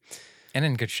there. And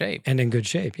in good shape.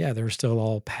 Yeah, they're still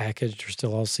all packaged. They're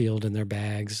still all sealed in their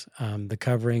bags. The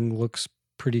covering looks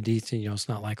pretty decent. You know, it's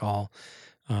not like all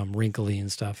wrinkly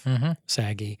and stuff,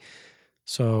 saggy.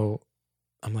 So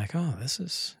I'm like, oh, this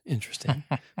is interesting.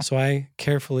 So I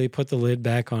carefully put the lid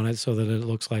back on it so that it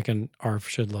looks like an ARF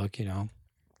should look, you know.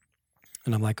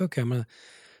 And I'm like, okay, I'm going to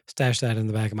stash that in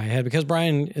the back of my head because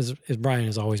Brian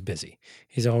is always busy.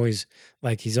 He's always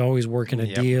working a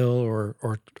Yep. deal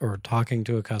or talking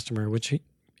to a customer, which he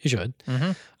should.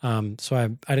 So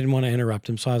I didn't want to interrupt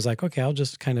him. So I was like, okay, I'll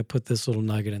just kind of put this little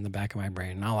nugget in the back of my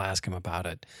brain and I'll ask him about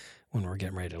it when we're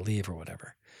getting ready to leave or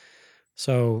whatever.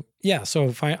 So yeah,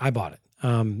 I bought it.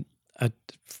 I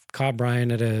caught Brian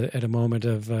at a moment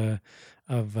of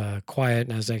quiet,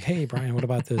 and I was like, "Hey, Brian, what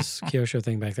about this Kyosho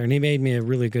thing back there?" And he made me a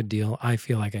really good deal. I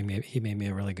feel like he made me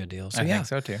a really good deal. So I yeah, think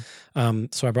so too.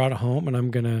 so I brought it home,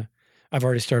 and I've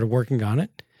already started working on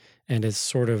it, and it's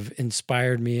sort of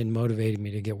inspired me and motivated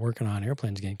me to get working on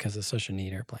airplanes again because it's such a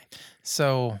neat airplane.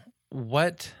 So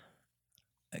what?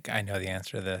 Like, I know the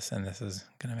answer to this, and this is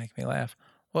gonna make me laugh.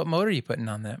 What motor are you putting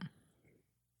on that?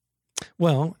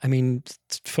 Well, I mean,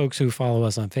 folks who follow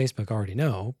us on Facebook already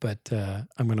know, but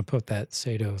I'm going to put that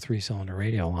Sato 3-cylinder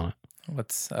radial on it.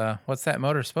 What's that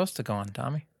motor supposed to go on,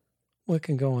 Tommy? Well, it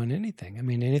can go on anything. I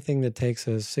mean, anything that takes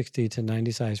a 60 to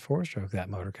 90 size 4-stroke, that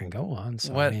motor can go on.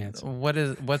 So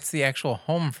what's the actual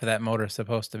home for that motor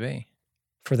supposed to be?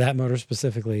 For that motor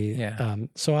specifically, Yeah.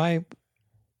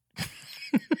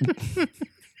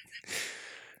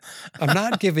 I'm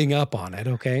not giving up on it.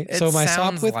 Okay. It So my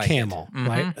sounds SOP with like Camel, it. Mhm.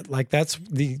 right? Like that's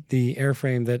the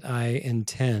airframe that I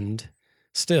intend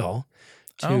still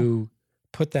to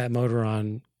put that motor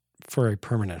on for a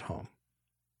permanent home.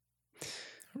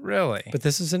 Really? But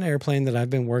this is an airplane that I've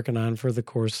been working on for the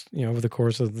course, over the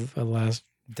course of the last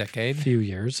decade? few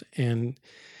years. And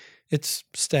it's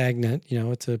stagnant.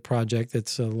 It's a project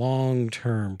that's a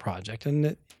long-term project.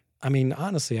 And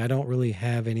honestly, I don't really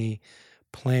have any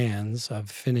plans of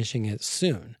finishing it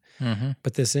soon. Mm-hmm.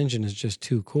 But this engine is just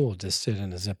too cool to sit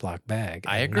in a Ziploc bag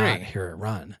I and agree. not hear it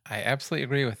run. I absolutely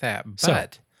agree with that. So-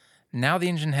 But now the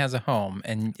engine has a home,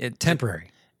 and Temporary.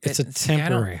 It's a see,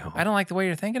 temporary home. I don't like the way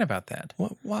you're thinking about that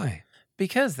Why?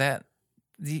 because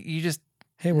you just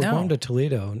Hey, we're No. going to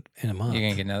Toledo in a month. you're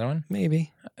gonna get another one.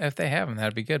 Maybe. If they have them,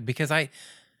 that'd be good because I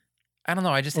don't know.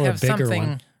 I just Or a have bigger something.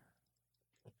 one.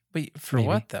 But for Maybe.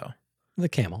 what though? The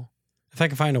Camel. If I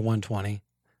can find a 120.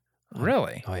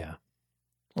 Really? Oh, yeah.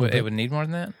 It would need more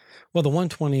than that. Well, the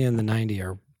 120 and the 90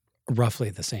 are roughly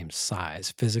the same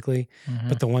size physically, Mhm.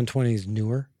 but the 120 is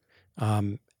newer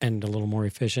and a little more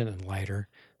efficient and lighter,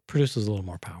 produces a little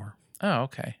more power. Oh,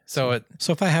 okay. So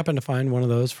So if I happen to find one of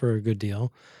those for a good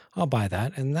deal, I'll buy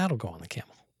that and that'll go on the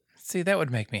Camel. see, that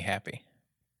would make me happy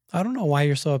I don't know why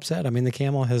you're so upset. I mean, the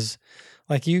Camel has,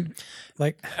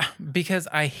 because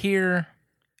I hear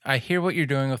what you're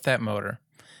doing with that motor,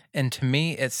 and to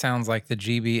me, it sounds like the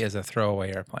GB is a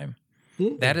throwaway airplane.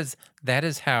 That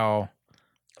is how,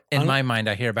 in my mind,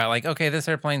 I hear about like, okay, this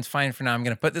airplane's fine for now. I'm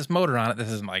going to put this motor on it. This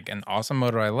is like an awesome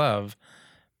motor I love,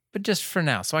 but just for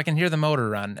now, so I can hear the motor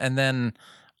run, and then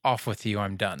off with you.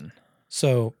 I'm done.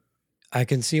 So I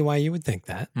can see why you would think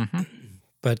that. Mm-hmm.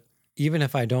 But even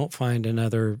if I don't find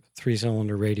another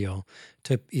 3-cylinder radial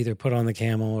to either put on the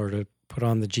Camel or to put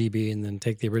on the GB and then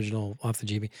take the original off the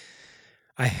GB,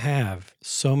 I have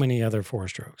so many other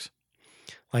 4-strokes.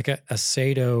 Like a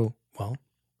Sato, well,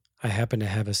 I happen to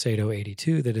have a Sato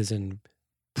 82 that is in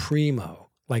primo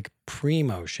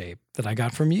shape that I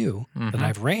got from you, that Mhm.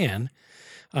 I've ran,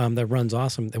 that runs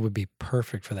awesome, that would be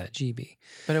perfect for that GB.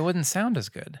 But it wouldn't sound as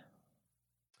good.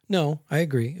 No, I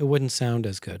agree. It wouldn't sound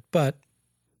as good, but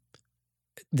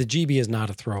the GB is not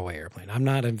a throwaway airplane. I'm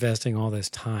not investing all this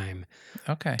time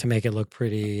Okay. to make it look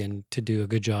pretty and to do a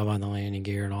good job on the landing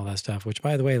gear and all that stuff, which,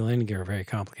 by the way, the landing gear are very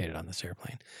complicated on this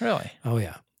airplane. Really? Oh,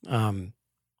 yeah.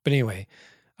 But anyway,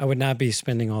 I would not be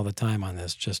spending all the time on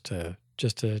this just to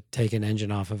take an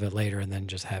engine off of it later and then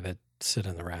just have it sit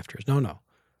in the rafters. No.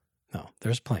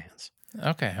 There's plans.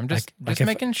 Okay. I'm just if-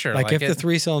 making sure. Like if the it-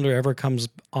 3-cylinder ever comes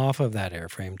off of that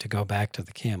airframe to go back to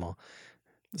the Camel,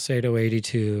 the Sato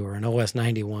 82 or an OS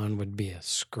 91 would be a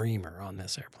screamer on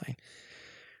this airplane.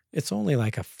 It's only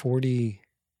like a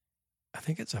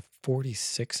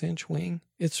 46-inch wing.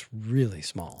 It's really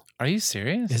small. Are you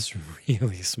serious? It's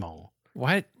really small.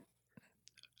 What?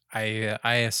 I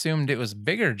assumed it was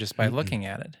bigger just by Mm-mm. looking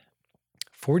at it.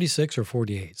 46 or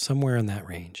 48, somewhere in that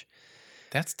range.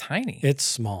 That's tiny. It's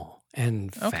small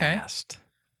and Okay. fast.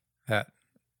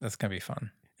 That's gonna be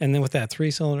fun. And then with that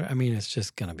 3-cylinder, I mean, it's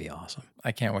just going to be awesome.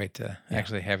 I can't wait to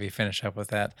actually have you finish up with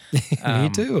that. Me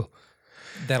too.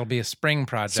 That'll be a spring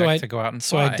project to go out and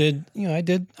fly. So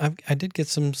I did get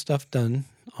some stuff done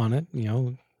on it.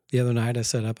 The other night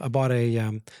I bought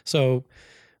a, so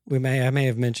I may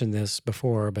have mentioned this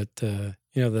before, but the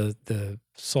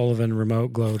Sullivan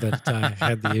remote glow that I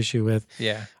had the issue with.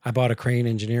 Yeah. I bought a Crane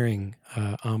Engineering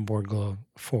onboard glow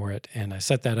for it, and I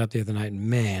set that up the other night, and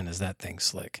man, is that thing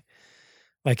slick.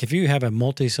 Like if you have a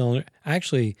multi-cylinder,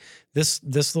 actually, this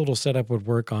little setup would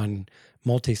work on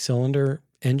multi-cylinder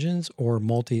engines or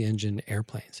multi-engine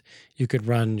airplanes. You could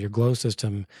run your glow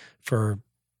system for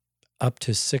up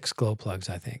to 6 glow plugs,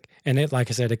 I think. And it,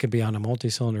 like I said, it could be on a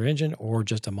multi-cylinder engine or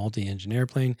just a multi-engine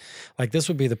airplane. Like this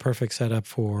would be the perfect setup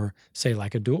for, say,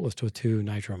 like a dualist with 2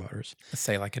 nitro motors.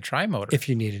 Say like a tri-motor. If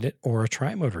you needed it, or a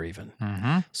tri-motor even.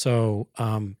 Mm-hmm. So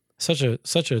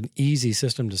such an easy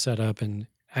system to set up and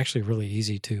actually really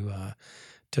easy to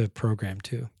program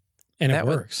too. And it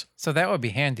works. So that would be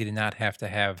handy to not have to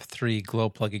have 3 glow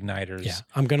plug igniters. Yeah,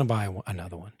 I'm going to buy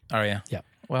another one. Oh, yeah? Yeah.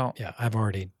 Well, yeah, I've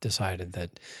already decided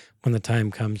that when the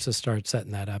time comes to start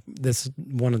setting that up,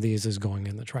 one of these is going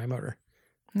in the tri-motor.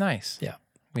 Nice. Yeah.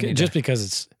 Just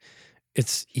because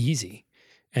it's easy.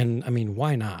 And I mean,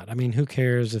 why not? I mean, who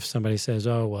cares if somebody says,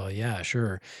 oh, well, yeah,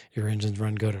 sure, your engines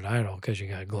run good at idle because you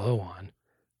got glow on.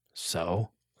 So,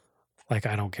 like,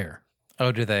 I don't care.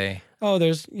 Oh, do they? Oh,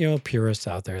 there's, purists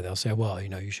out there. They'll say, well,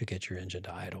 you should get your engine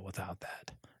to idle without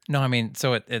that. No, I mean,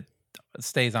 so it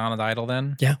stays on at idle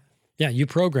then? Yeah. Yeah, you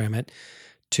program it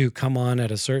to come on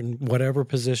at a certain, whatever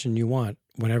position you want.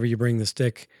 Whenever you bring the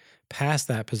stick past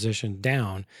that position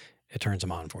down, it turns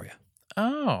them on for you.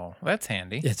 Oh, that's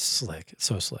handy. It's slick. It's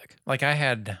so slick. Like I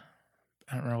don't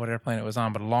remember what airplane it was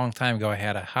on, but a long time ago I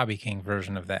had a Hobby King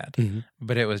version of that. Mm-hmm.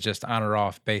 But it was just on or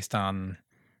off based on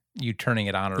you turning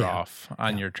it on or off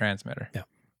on your transmitter. Yeah.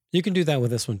 You can do that with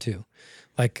this one too.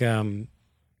 Like,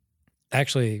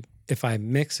 actually, if I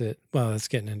mix it, well, that's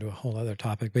getting into a whole other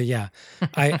topic, but yeah,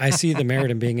 I see the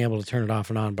merit in being able to turn it off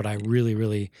and on, but I really,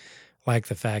 really like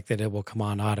the fact that it will come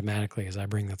on automatically as I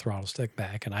bring the throttle stick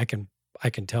back, and I can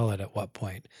tell it at what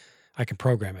point. I can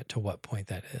program it to what point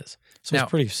that is. So now,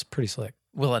 it's pretty slick.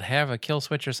 Will it have a kill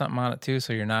switch or something on it too,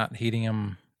 so you're not heating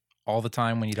them all the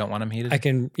time when you don't want them heated? I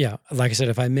can, yeah. Like I said,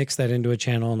 if I mix that into a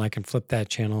channel and I can flip that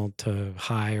channel to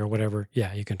high or whatever,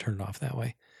 yeah, you can turn it off that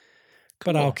way.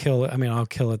 Cool. But I'll kill it. I mean, I'll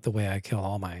kill it the way I kill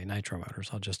all my nitro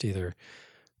motors. I'll just either,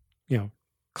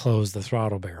 close the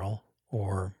throttle barrel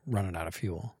or run it out of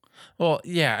fuel. Well,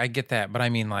 yeah, I get that. But I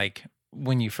mean, like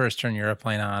when you first turn your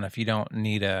airplane on, if you don't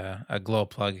need a glow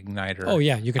plug igniter. Oh,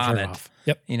 yeah, you can turn it off.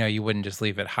 Yep. You wouldn't just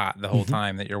leave it hot the whole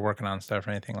time that you're working on stuff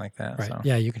or anything like that. Right. So.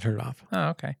 Yeah, you can turn it off. Oh,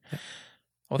 okay. Yep.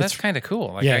 Well, that's kind of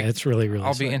cool. Like, yeah, it's really, really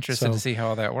I'll be interested to see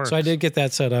how that works. So I did get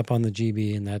that set up on the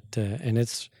GB and that, and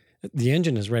the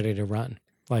engine is ready to run.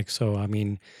 Like, so, I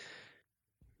mean,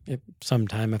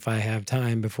 sometime if I have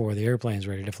time before the airplane's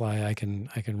ready to fly, I can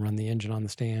run the engine on the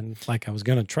stand like I was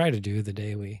going to try to do the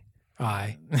day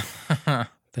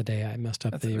the day I messed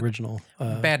up the original.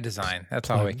 Bad design. That's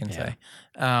all we can say.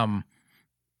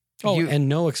 And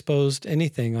no exposed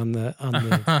anything on the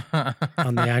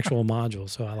on the actual module.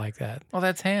 So I like that. Well,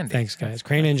 that's handy. Thanks, guys.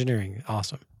 Crane Engineering.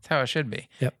 Awesome. That's how it should be.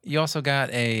 Yep. You also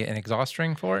got an exhaust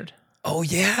string for it? Oh,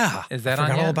 yeah. Is that I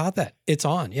forgot on yet? all about that. It's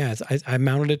on. Yeah. I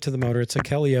mounted it to the motor. It's a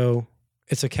Kelio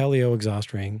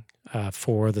exhaust ring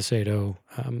for the Sato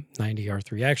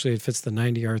 90R3. Actually, it fits the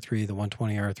 90R3, the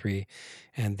 120R3,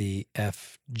 and the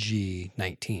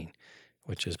FG19,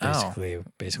 which is basically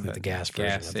the gas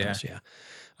version of those.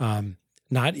 Yeah.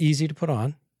 Not easy to put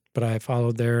on, but I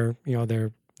followed they have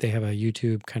a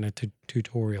YouTube kind of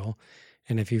tutorial.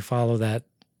 And if you follow that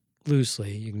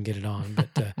loosely, you can get it on.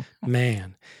 But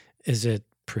man, is it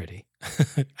pretty.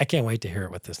 I can't wait to hear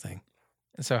it with this thing.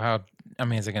 So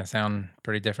is it going to sound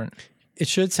pretty different? It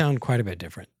should sound quite a bit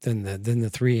different than the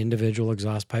 3 individual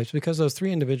exhaust pipes, because those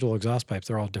 3 individual exhaust pipes,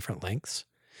 they're all different lengths.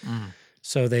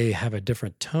 So they have a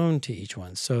different tone to each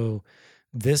one. So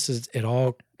this is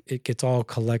it gets all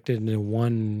collected into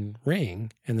one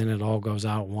ring, and then it all goes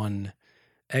out one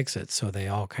exit. So they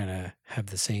all kind of have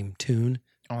the same tune.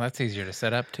 Oh, that's easier to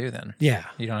set up too then. Yeah.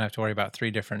 You don't have to worry about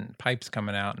 3 different pipes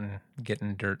coming out and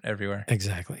getting dirt everywhere.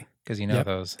 Exactly. Because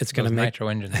those nitro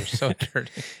engines are so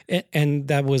dirty. And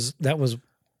that was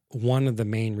one of the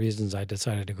main reasons I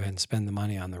decided to go ahead and spend the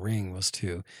money on the ring, was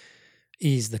to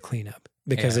ease the cleanup,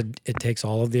 because it takes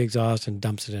all of the exhaust and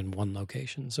dumps it in one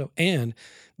location. So, and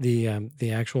the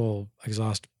actual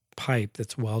exhaust pipe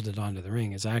that's welded onto the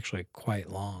ring is actually quite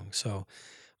long. So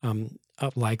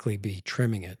I'll likely be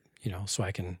trimming it, so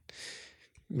I can,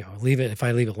 leave it. If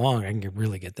I leave it long, I can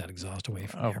really get that exhaust away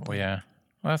from the airplane. Well, yeah.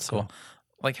 Well, that's cool.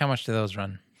 Like, how much do those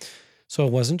run? So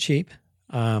it wasn't cheap.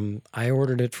 I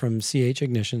ordered it from CH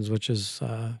Ignitions, which is,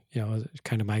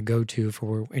 kind of my go-to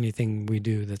for anything we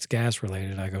do that's gas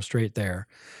related. I go straight there.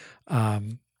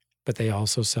 But they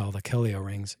also sell the Kelio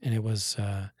rings, and it was,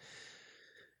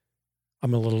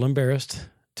 I'm a little embarrassed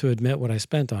to admit what I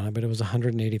spent on it, but it was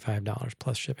 $185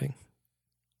 plus shipping.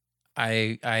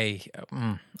 I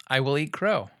will eat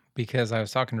crow, because I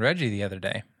was talking to Reggie the other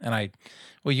day, and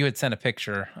you had sent a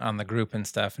picture on the group and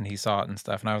stuff, and he saw it and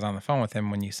stuff, and I was on the phone with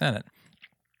him when you sent it,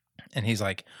 and he's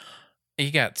like, he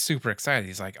got super excited.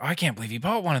 He's like, "Oh, I can't believe you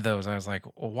bought one of those." I was like,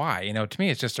 "Well, why?" You know, to me,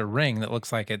 it's just a ring that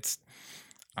looks like it's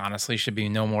honestly should be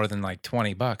no more than like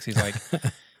 $20.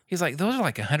 He's like, "Those are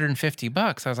like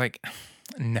 $150." I was like,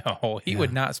 "No, he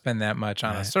would not spend that much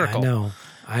on a circle."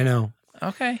 I know.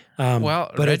 Okay.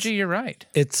 Well, but Reggie, you're right.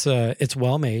 It's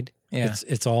well made. Yeah.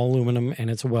 It's all aluminum and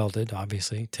it's welded,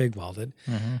 obviously, TIG welded.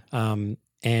 Mm-hmm.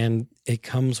 And it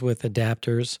comes with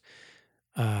adapters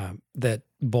that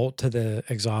bolt to the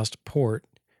exhaust port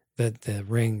that the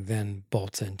ring then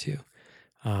bolts into.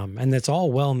 And it's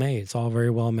all well made. It's all very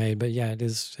well made, but yeah, it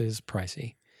is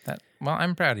pricey. Well,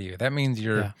 I'm proud of you. That means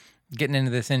you're getting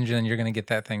into this engine and you're going to get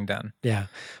that thing done. Yeah.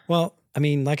 Well, I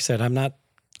mean, like I said, I'm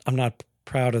not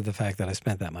proud of the fact that I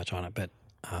spent that much on it, but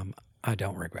I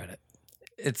don't regret it.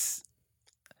 It's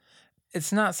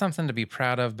not something to be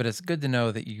proud of, but it's good to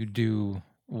know that you do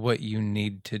what you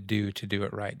need to do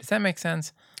it right. Does that make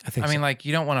sense? I mean, like,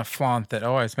 you don't want to flaunt that,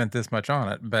 I spent this much on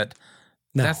it, but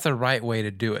that's the right way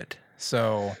to do it.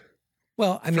 So,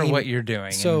 well, I mean, for what you're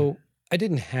doing. So I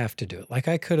didn't have to do it. Like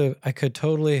I could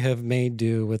totally have made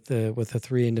do with the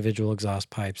 3 individual exhaust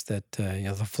pipes that,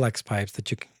 the flex pipes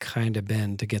that you can kind of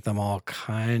bend to get them all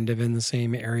kind of in the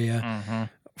same area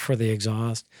for the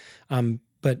exhaust.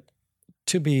 But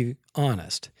to be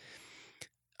honest,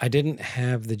 I didn't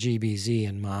have the GBZ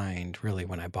in mind really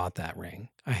when I bought that ring.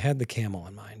 I had the Camel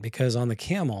in mind because on the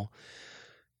Camel,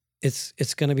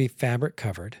 it's going to be fabric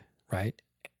covered, right?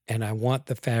 And I want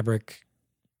the fabric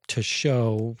to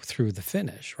show through the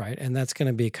finish, right? And that's going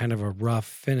to be kind of a rough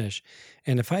finish.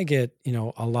 And if I get,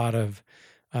 a lot of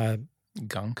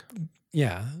gunk,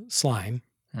 slime,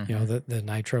 the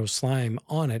nitro slime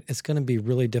on it, it's going to be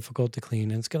really difficult to clean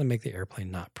and it's going to make the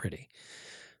airplane not pretty.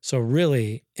 So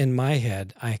really, in my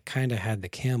head, I kind of had the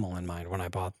Camel in mind when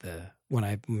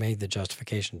I made the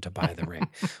justification to buy the ring,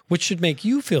 which should make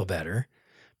you feel better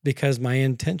because my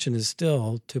intention is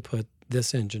still to put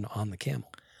this engine on the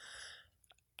Camel.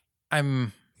 I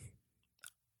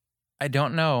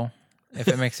don't know if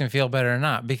it makes him feel better or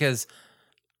not because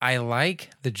I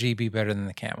like the GB better than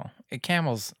the Camel.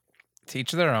 Camel's, to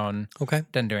each their own. Okay.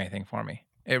 Doesn't do anything for me.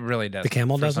 It really doesn't. The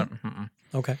Camel doesn't?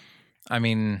 Okay. I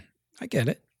mean, I get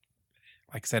it.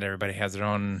 Like I said, everybody has their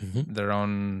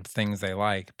own things they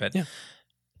like, but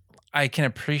I can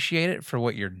appreciate it for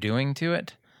what you're doing to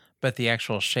it, but the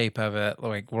actual shape of it,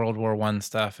 like World War I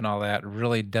stuff and all that,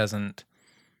 really doesn't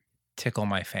tickle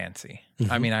my fancy.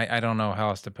 I mean, I don't know how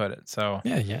else to put it. So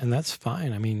yeah, and that's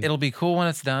fine. I mean, it'll be cool when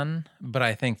it's done, but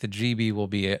I think the GB will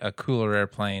be a cooler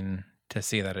airplane to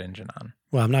see that engine on.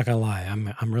 Well, I'm not gonna lie.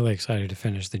 I'm really excited to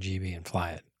finish the GB and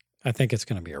fly it. I think it's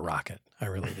gonna be a rocket. I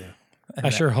really do. I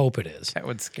sure hope it is. That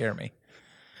would scare me.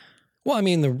 Well, I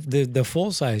mean, the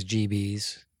full size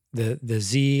GBs, the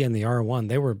Z and the R1,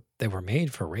 they were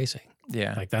made for racing.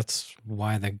 Yeah, like that's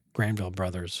why the Granville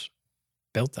brothers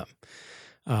built them.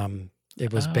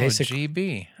 It was basically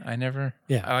GB. I've never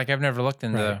looked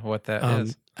into what that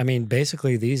is. I mean,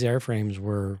 basically, these airframes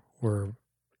were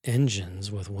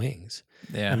engines with wings.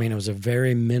 Yeah, I mean, it was a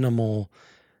very minimal.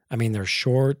 I mean, they're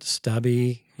short,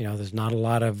 stubby. There's not a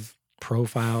lot of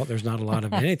profile. There's not a lot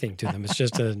of anything to them. It's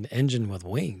just an engine with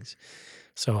wings.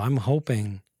 So I'm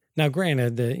hoping. Now,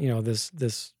 granted, that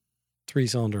this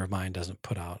 3-cylinder of mine doesn't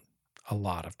put out a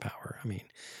lot of power. I mean,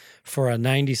 for a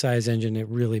 90 size engine, it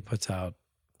really puts out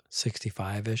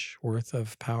 65-ish worth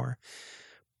of power.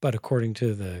 But according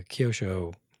to the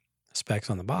Kyosho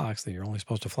specs on the box, that you're only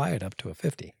supposed to fly it up to a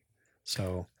 50.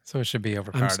 So it should be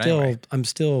overpowered. I'm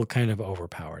still kind of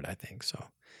overpowered, I think. So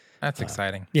that's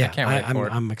exciting. Yeah, I can't wait for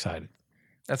it. I'm excited.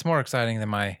 That's more exciting than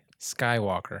my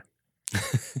Skywalker.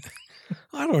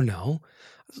 I don't know.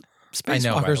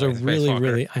 Spacewalkers are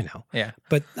really, I know. Yeah.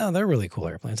 But no, they're really cool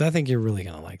airplanes. I think you're really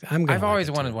going to like them. I've always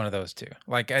wanted one of those too.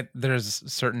 Like there's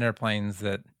certain airplanes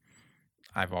that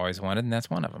I've always wanted, and that's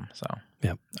one of them. So,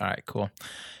 yep. All right, cool.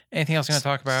 Anything else you want to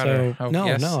talk about?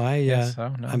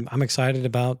 I'm excited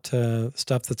about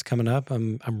stuff that's coming up.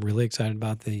 I'm really excited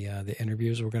about the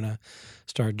interviews we're going to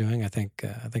start doing. I think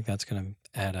that's going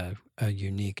to add a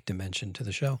unique dimension to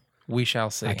the show. We shall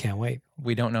see. I can't wait.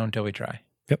 We don't know until we try.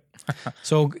 Yep.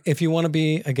 So if you want to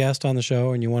be a guest on the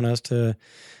show and you want us to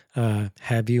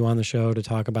have you on the show to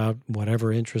talk about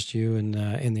whatever interests you in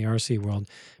the RC world,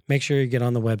 make sure you get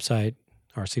on the website,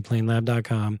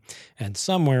 rcplanelab.com, and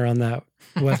somewhere on that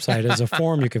website is a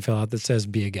form you can fill out that says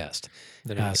be a guest.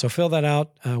 So fill that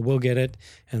out. We'll get it,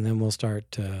 and then we'll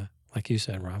start, like you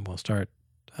said, Ron, we'll start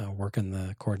working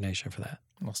the coordination for that.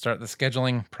 We'll start the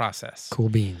scheduling process. Cool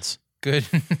beans. Good.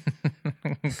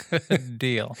 Good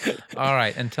deal. All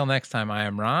right. Until next time, I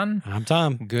am Ron. I'm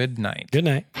Tom. Good night. Good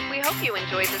night. We hope you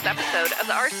enjoyed this episode of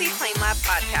the RC Plane Lab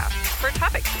podcast. For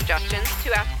topic suggestions,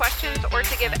 to ask questions, or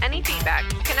to give any feedback,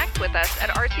 connect with us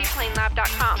at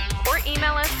rcplanelab.com or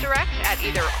email us direct at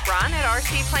either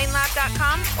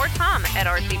ron@rcplanelab.com or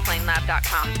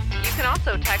tom@rcplanelab.com. You can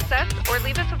also text us or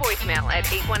leave us a voicemail at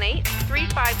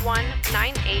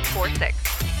 818-351-9846.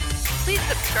 Please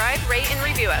subscribe, rate, and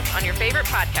review us on your favorite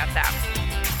podcast app.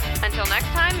 Until next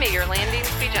time, may your landings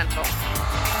be gentle.